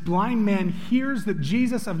Barty, this blind man, hears that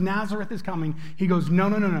Jesus of Nazareth is coming, he goes,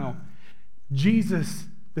 no. Jesus,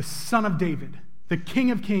 the Son of David, the King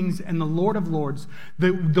of Kings and the Lord of Lords,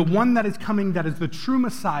 the one that is coming, that is the true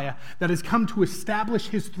Messiah, that has come to establish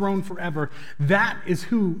his throne forever, that is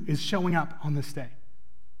who is showing up on this day.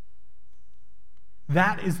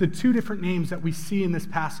 That is the two different names that we see in this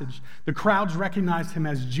passage. The crowds recognized him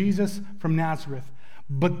as Jesus from Nazareth,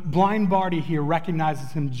 but blind Barty here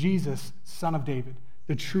recognizes him Jesus, Son of David,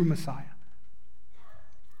 the true Messiah.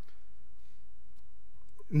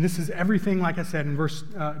 And this is everything, like I said, in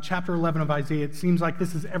chapter 11 of Isaiah. It seems like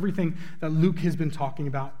this is everything that Luke has been talking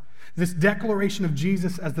about. This declaration of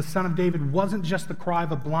Jesus as the Son of David wasn't just the cry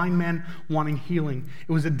of a blind man wanting healing.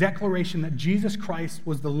 It was a declaration that Jesus Christ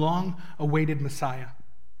was the long-awaited Messiah.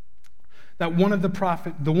 The one that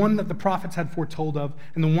the prophets had foretold of,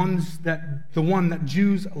 and the one that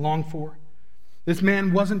Jews longed for. This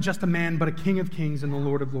man wasn't just a man, but a King of Kings and the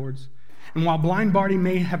Lord of Lords. And while blind Barty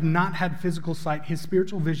may have not had physical sight, his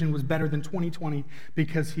spiritual vision was better than 20/20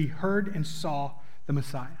 because he heard and saw the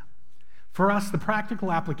Messiah. For us, the practical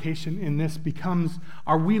application in this becomes,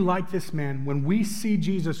 are we like this man? When we see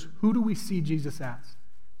Jesus, who do we see Jesus as?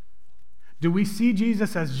 Do we see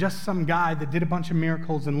Jesus as just some guy that did a bunch of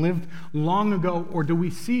miracles and lived long ago, or do we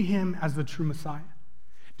see him as the true Messiah?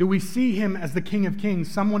 Do we see him as the King of Kings,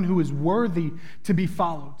 someone who is worthy to be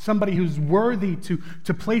followed, somebody who's worthy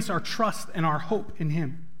to place our trust and our hope in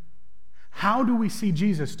him? How do we see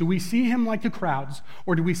Jesus? Do we see him like the crowds,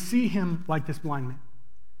 or do we see him like this blind man?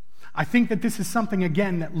 I think that this is something,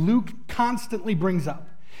 again, that Luke constantly brings up.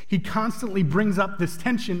 He constantly brings up this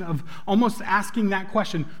tension of almost asking that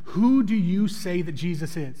question, who do you say that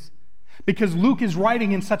Jesus is? Because Luke is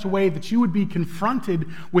writing in such a way that you would be confronted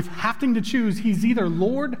with having to choose, he's either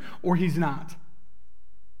Lord or he's not.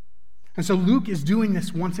 And so Luke is doing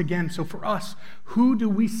this once again. So for us, who do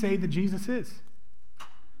we say that Jesus is?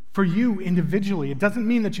 For you individually, it doesn't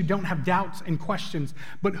mean that you don't have doubts and questions,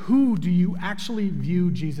 but who do you actually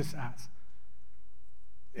view Jesus as?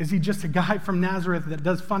 Is he just a guy from Nazareth that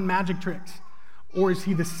does fun magic tricks? Or is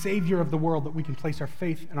he the Savior of the world that we can place our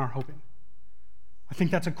faith and our hope in? I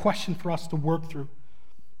think that's a question for us to work through.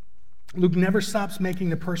 Luke never stops making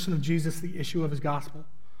the person of Jesus the issue of his gospel.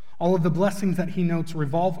 All of the blessings that he notes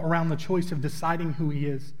revolve around the choice of deciding who he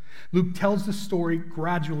is. Luke tells the story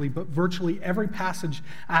gradually, but virtually every passage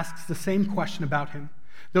asks the same question about him.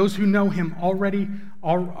 Those who know him already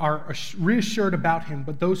are reassured about him,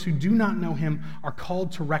 but those who do not know him are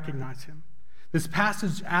called to recognize him. This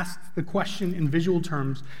passage asks the question in visual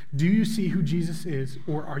terms, do you see who Jesus is,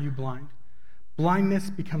 or are you blind? Blindness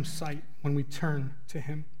becomes sight when we turn to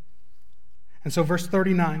him. And so verse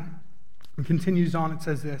 39 continues on, it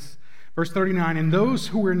says this, verse 39, and those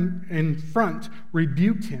who were in front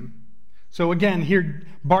rebuked him. So again, here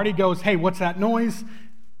Barty goes, hey, what's that noise?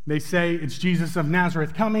 They say it's Jesus of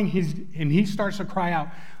Nazareth coming, and he starts to cry out,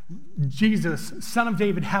 Jesus, Son of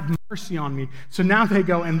David, have mercy on me. So now they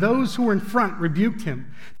go, and those who were in front rebuked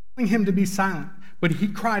him, telling him to be silent. But he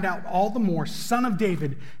cried out all the more, Son of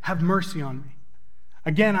David, have mercy on me.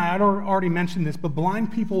 Again, I had already mentioned this, but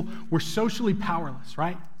blind people were socially powerless,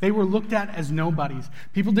 right? They were looked at as nobodies.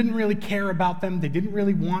 People didn't really care about them. They didn't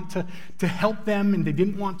really want to help them, and they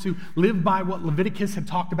didn't want to live by what Leviticus had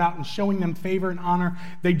talked about and showing them favor and honor.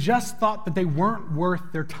 They just thought that they weren't worth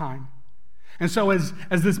their time. And so as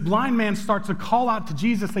this blind man starts to call out to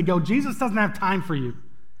Jesus, they go, Jesus doesn't have time for you.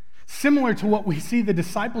 Similar to what we see the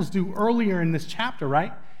disciples do earlier in this chapter,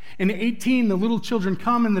 right? In 18, the little children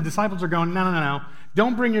come, and the disciples are going, no.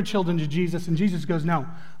 Don't bring your children to Jesus. And Jesus goes, no,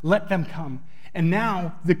 let them come. And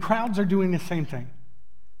now the crowds are doing the same thing.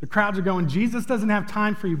 The crowds are going, Jesus doesn't have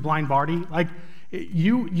time for you, blind Barty. Like,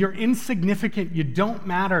 you're insignificant. You don't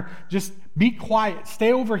matter. Just be quiet.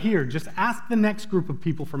 Stay over here. Just ask the next group of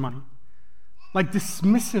people for money. Like,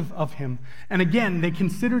 dismissive of him. And again, they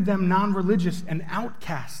considered them non-religious and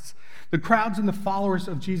outcasts. The crowds and the followers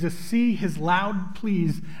of Jesus see his loud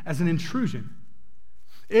pleas as an intrusion.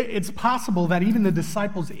 It's possible that even the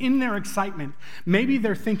disciples, in their excitement, maybe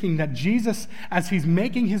they're thinking that Jesus, as he's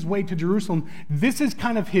making his way to Jerusalem, this is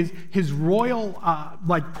kind of his royal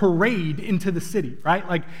parade into the city, right?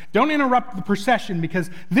 Like, don't interrupt the procession because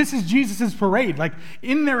this is Jesus' parade. Like,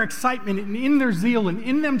 in their excitement and in their zeal and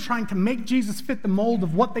in them trying to make Jesus fit the mold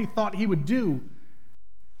of what they thought he would do,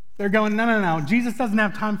 they're going, no. Jesus doesn't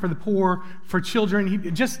have time for the poor, for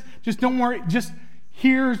children. Just don't worry.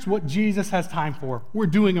 Here's what Jesus has time for. We're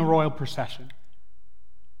doing a royal procession.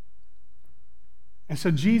 And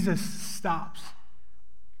so Jesus stops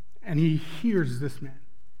and he hears this man.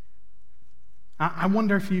 I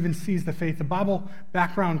wonder if he even sees the faith. The Bible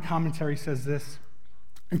background commentary says this: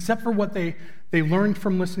 except for what they learned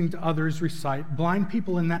from listening to others recite, blind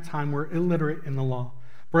people in that time were illiterate in the law.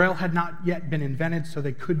 Braille had not yet been invented, so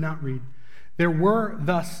they could not read. They were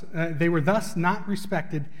thus not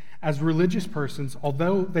respected as religious persons,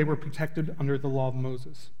 although they were protected under the law of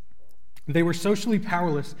Moses. They were socially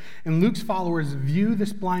powerless, and Luke's followers view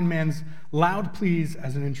this blind man's loud pleas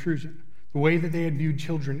as an intrusion, the way that they had viewed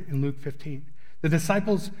children in Luke 15. The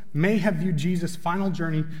disciples may have viewed Jesus' final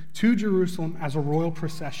journey to Jerusalem as a royal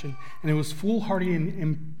procession, and it was foolhardy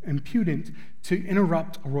and impudent to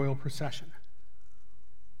interrupt a royal procession.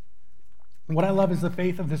 What I love is the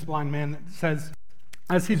faith of this blind man that says,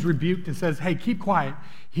 as he's rebuked and says, hey, keep quiet,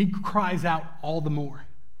 he cries out all the more.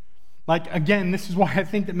 Like, again, this is why I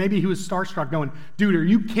think that maybe he was starstruck going, dude, are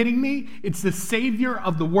you kidding me? It's the Savior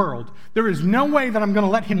of the world. There is no way that I'm going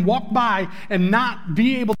to let him walk by and not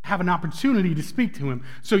be able to have an opportunity to speak to him.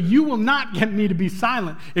 So you will not get me to be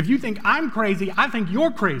silent. If you think I'm crazy, I think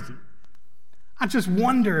you're crazy. I just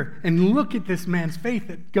wonder and look at this man's faith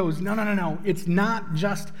that goes, no. It's not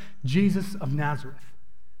just Jesus of Nazareth.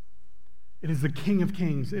 It is the King of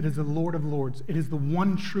Kings. It is the Lord of Lords. It is the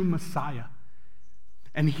one true Messiah.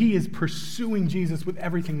 And he is pursuing Jesus with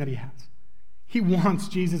everything that he has. He wants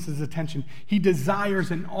Jesus' attention. He desires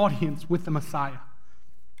an audience with the Messiah.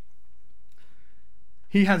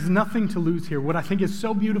 He has nothing to lose here. What I think is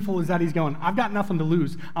so beautiful is that he's going, I've got nothing to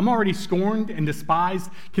lose. I'm already scorned and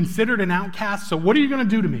despised, considered an outcast, so what are you going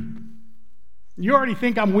to do to me? You already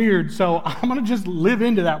think I'm weird, so I'm going to just live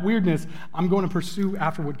into that weirdness. I'm going to pursue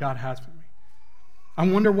after what God has for me. I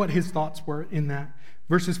wonder what his thoughts were in that.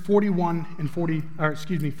 Verses 40 and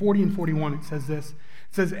 41, it says this.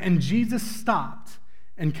 It says, and Jesus stopped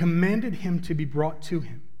and commanded him to be brought to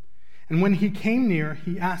him. And when he came near,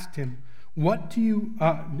 he asked him, what do you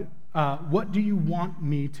want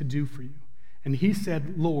me to do for you? And he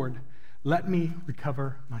said, Lord, let me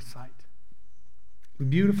recover my sight.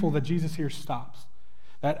 Beautiful that Jesus here stops.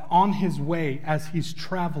 That on his way, as he's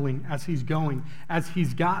traveling, as he's going, as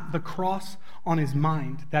he's got the cross on his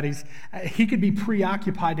mind, that he could be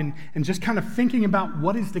preoccupied and just kind of thinking about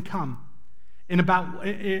what is to come.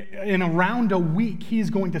 In around a week, he is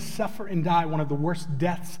going to suffer and die one of the worst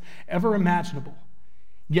deaths ever imaginable.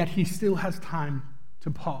 Yet he still has time to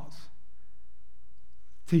pause,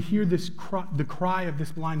 to hear the cry of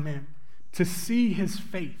this blind man, to see his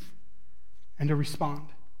faith, and to respond.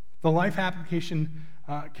 The Life Application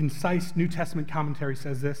concise New Testament commentary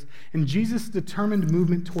says this: in Jesus' determined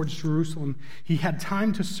movement towards Jerusalem, he had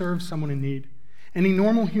time to serve someone in need. Any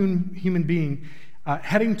normal human being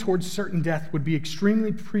heading towards certain death would be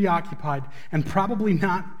extremely preoccupied and probably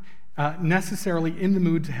not necessarily in the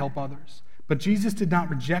mood to help others. But Jesus did not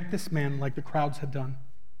reject this man like the crowds had done.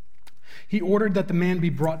 He ordered that the man be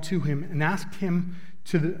brought to him and asked him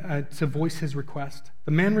to voice his request.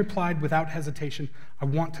 The man replied without hesitation, "I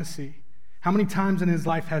want to see." How many times in his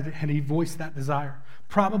life had he voiced that desire?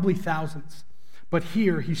 Probably thousands. But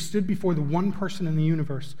here he stood before the one person in the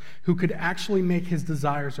universe who could actually make his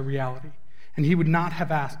desires a reality. And he would not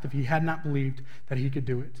have asked if he had not believed that he could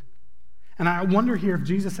do it. And I wonder here if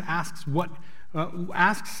Jesus asks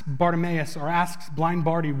Bartimaeus or asks blind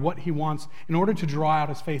Barty what he wants in order to draw out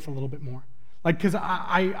his faith a little bit more. Because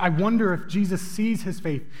I wonder if Jesus sees his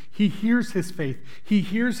faith, he hears his faith, he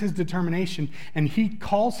hears his determination, and he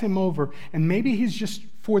calls him over. And maybe he's just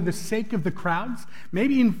for the sake of the crowds,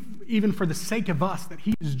 maybe even for the sake of us, that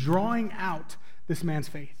he is drawing out this man's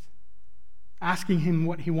faith, asking him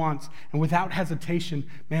what he wants. And without hesitation,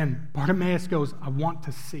 Bartimaeus goes, "I want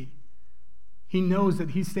to see." He knows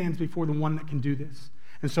that he stands before the one that can do this.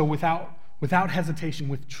 And so without hesitation,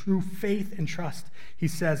 with true faith and trust, he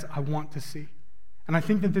says, "I want to see." And I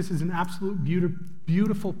think that this is an absolute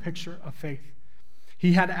beautiful picture of faith.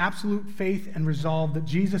 He had absolute faith and resolve that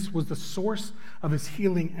Jesus was the source of his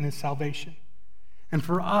healing and his salvation. And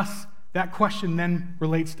for us, that question then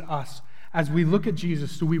relates to us. As we look at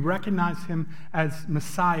Jesus, do we recognize him as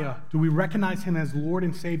Messiah? Do we recognize him as Lord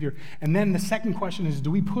and Savior? And then the second question is, do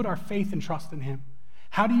we put our faith and trust in him?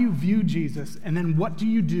 How do you view Jesus? And then what do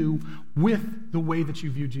you do with the way that you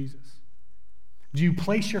view Jesus? Do you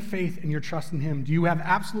place your faith and your trust in him? Do you have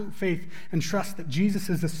absolute faith and trust that Jesus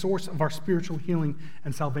is the source of our spiritual healing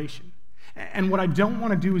and salvation? And what I don't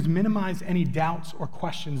want to do is minimize any doubts or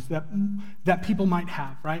questions that people might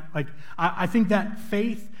have, right? I think that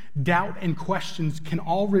faith, doubt, and questions can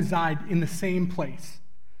all reside in the same place.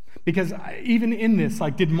 Because even in this,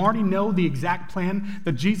 did Marty know the exact plan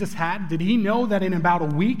that Jesus had? Did he know that in about a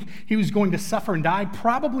week he was going to suffer and die?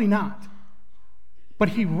 Probably not. But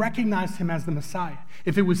he recognized him as the Messiah.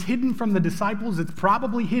 If it was hidden from the disciples, it's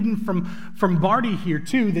probably hidden from Barty here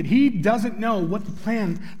too, that he doesn't know what the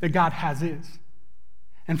plan that God has is.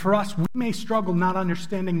 And for us, we may struggle not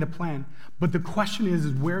understanding the plan, but the question is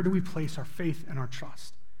where do we place our faith and our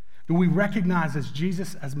trust? Do we recognize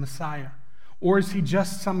Jesus as Messiah? Or is he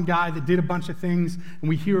just some guy that did a bunch of things and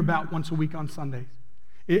we hear about once a week on Sundays?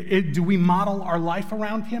 Do we model our life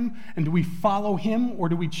around him, and do we follow him, or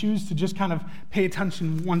do we choose to just kind of pay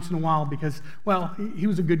attention once in a while because, he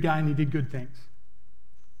was a good guy and he did good things?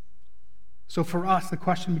 So for us, the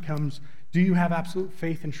question becomes, do you have absolute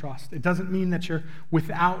faith and trust? It doesn't mean that you're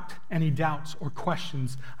without any doubts or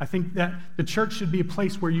questions. I think that the church should be a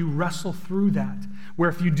place where you wrestle through that, where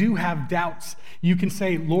if you do have doubts, you can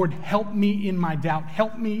say, "Lord, help me in my doubt.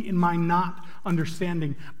 Help me in my not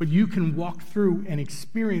understanding." But you can walk through and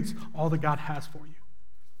experience all that God has for you.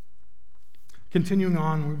 Continuing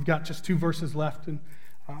on, we've got just 2 verses left, and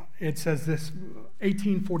it says this,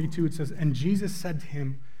 18:42, it says, "And Jesus said to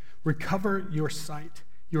him, 'Recover your sight.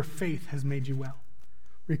 Your faith has made you well.'"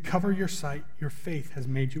 Recover your sight. Your faith has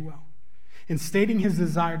made you well. In stating his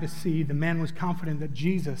desire to see, the man was confident that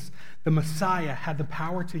Jesus, the Messiah, had the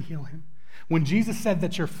power to heal him. When Jesus said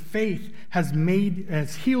that your faith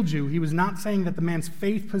has healed you, he was not saying that the man's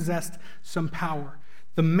faith possessed some power.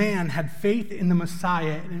 The man had faith in the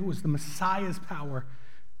Messiah, and it was the Messiah's power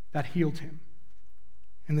that healed him.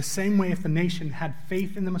 In the same way, if the nation had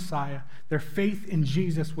faith in the Messiah, their faith in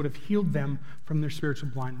Jesus would have healed them from their spiritual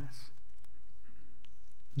blindness.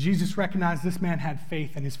 Jesus recognized this man had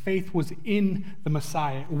faith, and his faith was in the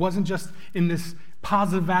Messiah. It wasn't just in this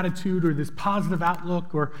positive attitude or this positive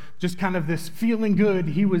outlook or just kind of this feeling good.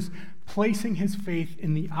 He was placing his faith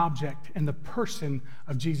in the object and the person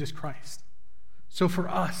of Jesus Christ. So for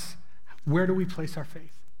us, where do we place our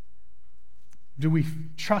faith? Do we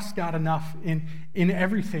trust God enough in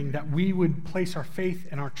everything that we would place our faith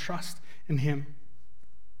and our trust in him?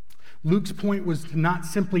 Luke's point was to not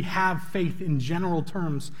simply have faith in general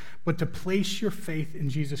terms, but to place your faith in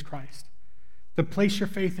Jesus Christ. To place your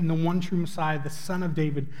faith in the one true Messiah, the Son of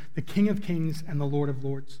David, the King of Kings, and the Lord of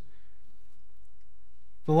Lords.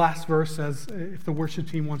 The last verse says, if the worship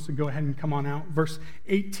team wants to go ahead and come on out, verse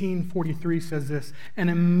 18:43 says this, "And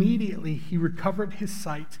immediately he recovered his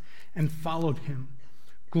sight and followed him,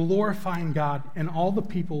 glorifying God, and all the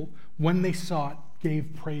people, when they saw it,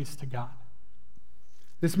 gave praise to God."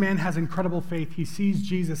 This man has incredible faith. He sees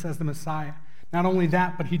Jesus as the Messiah. Not only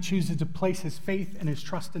that, but he chooses to place his faith and his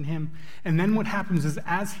trust in him. And then what happens is,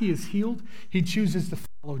 as he is healed, he chooses to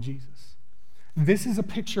follow Jesus. This is a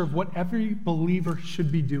picture of what every believer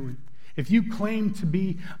should be doing. If you claim to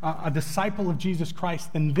be a disciple of Jesus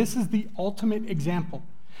Christ, then this is the ultimate example,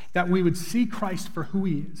 that we would see Christ for who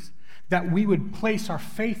he is, that we would place our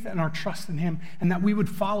faith and our trust in him, and that we would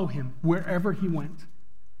follow him wherever he went.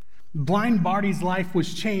 Blind Barty's life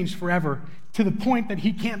was changed forever to the point that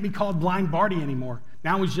he can't be called Blind Barty anymore.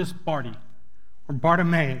 Now he's just Barty or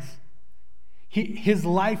Bartimaeus. His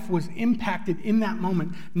life was impacted in that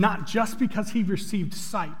moment, not just because he received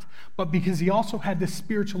sight, but because he also had this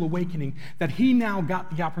spiritual awakening that he now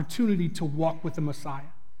got the opportunity to walk with the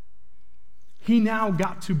Messiah. He now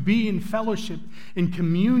got to be in fellowship, in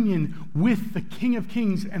communion with the King of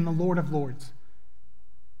Kings and the Lord of Lords.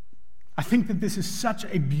 I think that this is such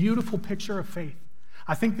a beautiful picture of faith.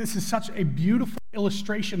 I think this is such a beautiful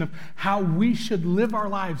illustration of how we should live our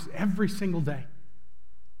lives every single day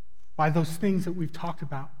by those things that we've talked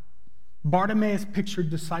about. Bartimaeus pictured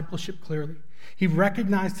discipleship clearly. He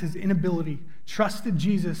recognized his inability, trusted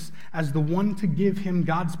Jesus as the one to give him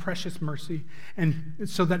God's precious mercy, and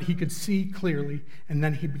so that he could see clearly, and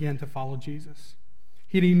then he began to follow Jesus.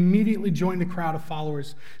 He'd immediately joined the crowd of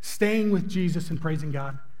followers, staying with Jesus and praising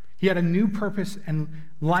God. He had a new purpose, and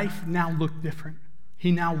life now looked different.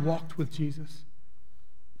 He now walked with Jesus.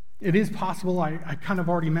 It is possible, I kind of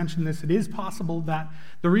already mentioned this, it is possible that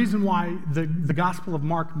the reason why the Gospel of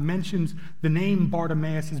Mark mentions the name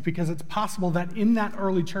Bartimaeus is because it's possible that in that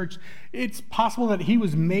early church, it's possible that he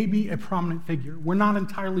was maybe a prominent figure. We're not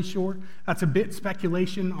entirely sure. That's a bit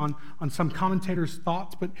speculation on some commentators'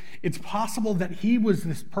 thoughts, but it's possible that he was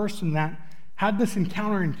this person that had this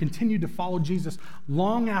encounter and continued to follow Jesus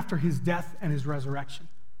long after his death and his resurrection.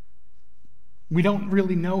 We don't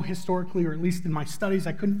really know historically, or at least in my studies,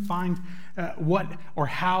 I couldn't find what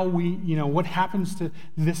happens to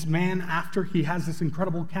this man after he has this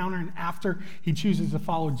incredible encounter and after he chooses to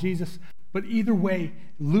follow Jesus. But either way,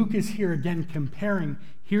 Luke is here again comparing.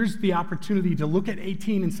 Here's the opportunity to look at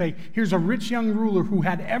 18 and say, here's a rich young ruler who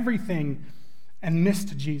had everything and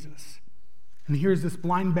missed Jesus. And here's this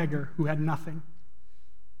blind beggar who had nothing,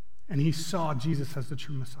 and he saw Jesus as the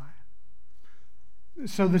true Messiah.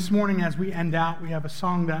 So this morning, as we end out, we have a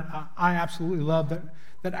song that I absolutely love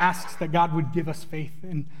that asks that God would give us faith.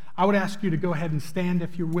 And I would ask you to go ahead and stand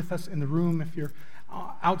if you're with us in the room. If you're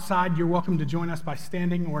outside, you're welcome to join us by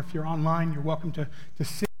standing, or if you're online, you're welcome to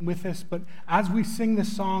sing with us. But as we sing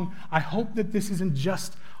this song, I hope that this isn't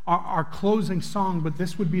just our closing song, but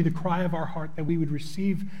this would be the cry of our heart, that we would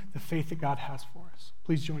receive the faith that God has for us.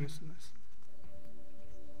 Please join us in this.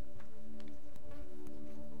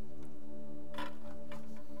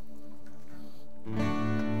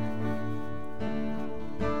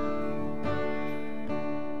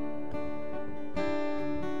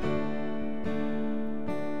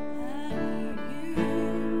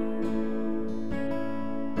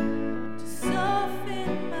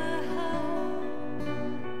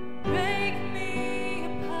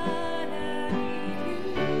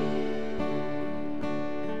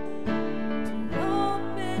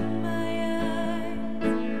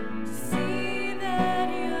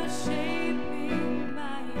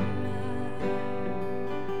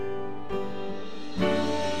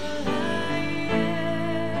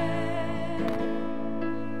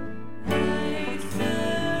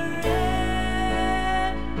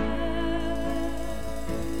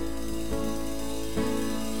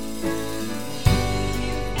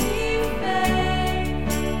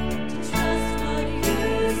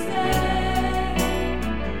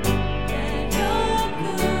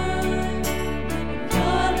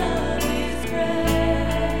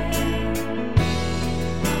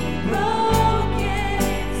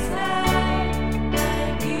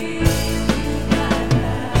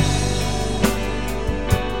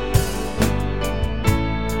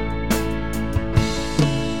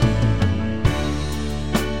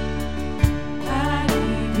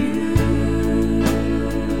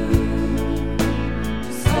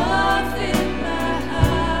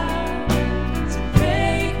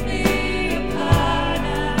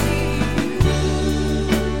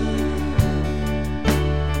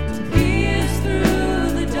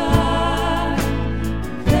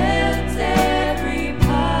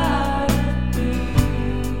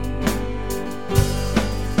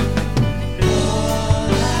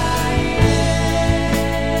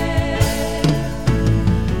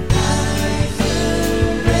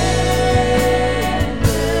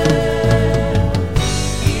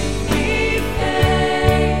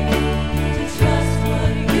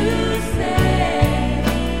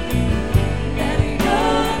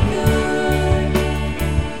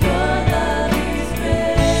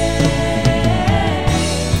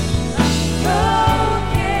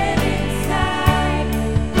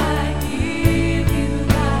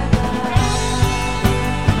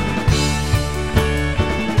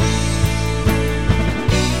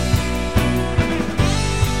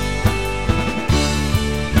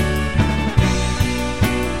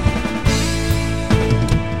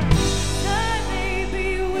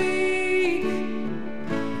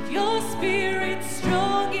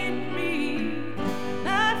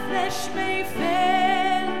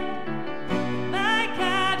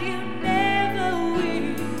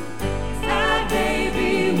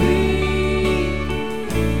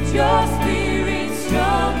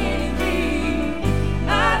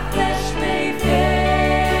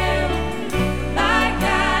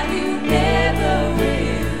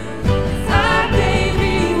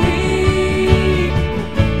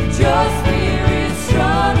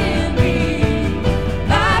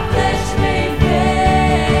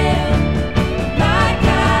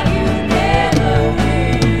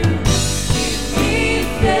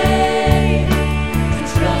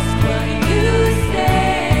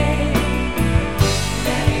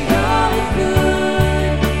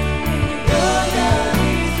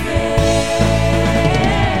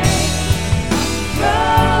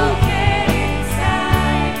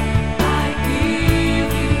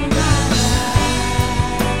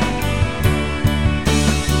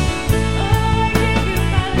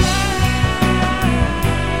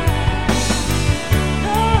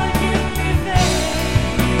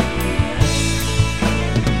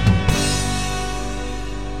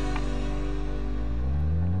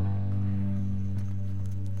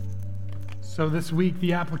 So this week,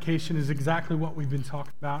 the application is exactly what we've been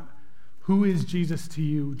talking about. Who is Jesus to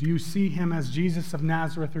you? Do you see him as Jesus of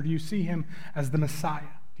Nazareth, or do you see him as the Messiah?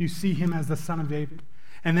 Do you see him as the Son of David?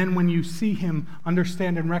 And then when you see him,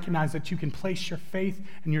 understand and recognize that you can place your faith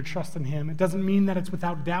and your trust in him. It doesn't mean that it's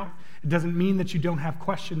without doubt. It doesn't mean that you don't have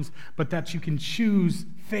questions, but that you can choose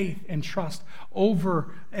faith and trust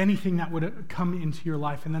over anything that would come into your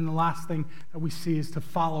life. And then the last thing that we see is to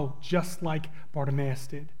follow just like Bartimaeus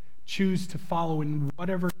did. Choose to follow in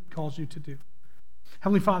whatever he calls you to do.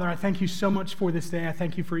 Heavenly Father, I thank you so much for this day. I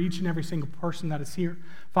thank you for each and every single person that is here.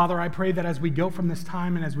 Father, I pray that as we go from this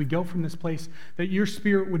time and as we go from this place, that your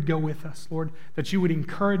Spirit would go with us, Lord, that you would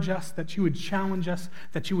encourage us, that you would challenge us,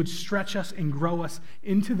 that you would stretch us and grow us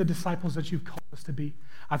into the disciples that you've called us to be.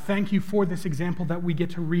 I thank you for this example that we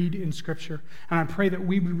get to read in Scripture, and I pray that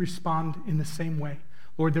we would respond in the same way.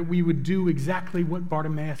 Lord, that we would do exactly what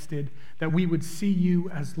Bartimaeus did, that we would see you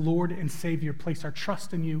as Lord and Savior, place our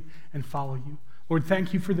trust in you, and follow you. Lord,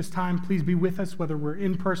 thank you for this time. Please be with us, whether we're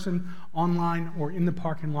in person, online, or in the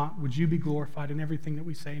parking lot. Would you be glorified in everything that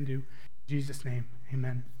we say and do? In Jesus' name,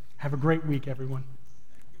 amen. Have a great week, everyone.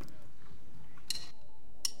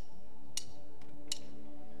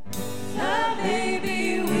 I may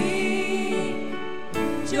be weak,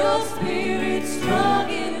 your spirit strong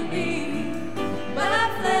in me. My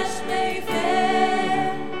flesh may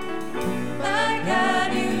fail, my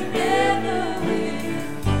God, you never will.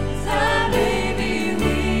 I may be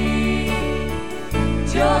weak,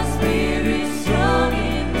 your spirit strong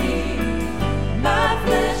in me. My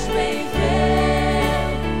flesh may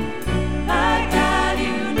fail, my God,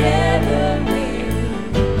 you never will.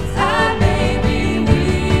 I may be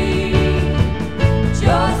weak,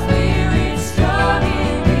 your spirit strong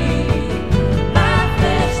in me. My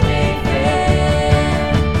flesh may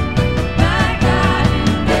fail, my God,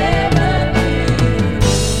 you never will.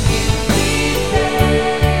 Be faithful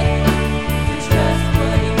to trust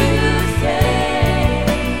what you say,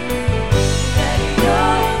 that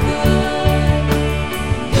you're good,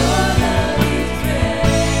 your love is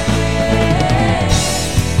great.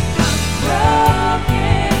 I'm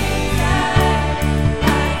broken inside,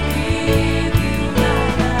 I give you my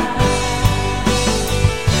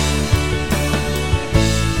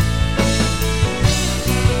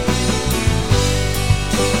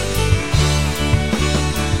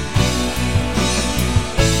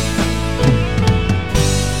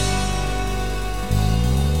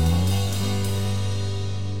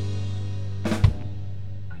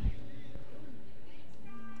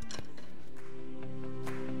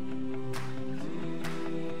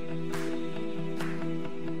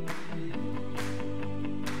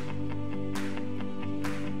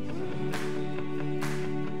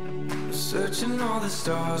Searching all the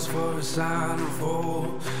stars for a sign of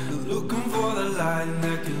hope, looking for the light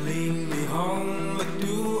that can lead me home. But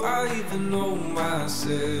do I even know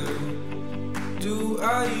myself? Do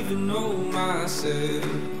I even know myself?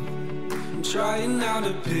 I'm trying now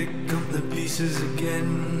to pick up the pieces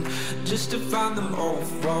again, just to find them all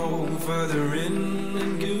fall further in.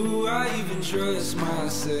 And do I even trust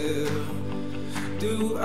myself? Do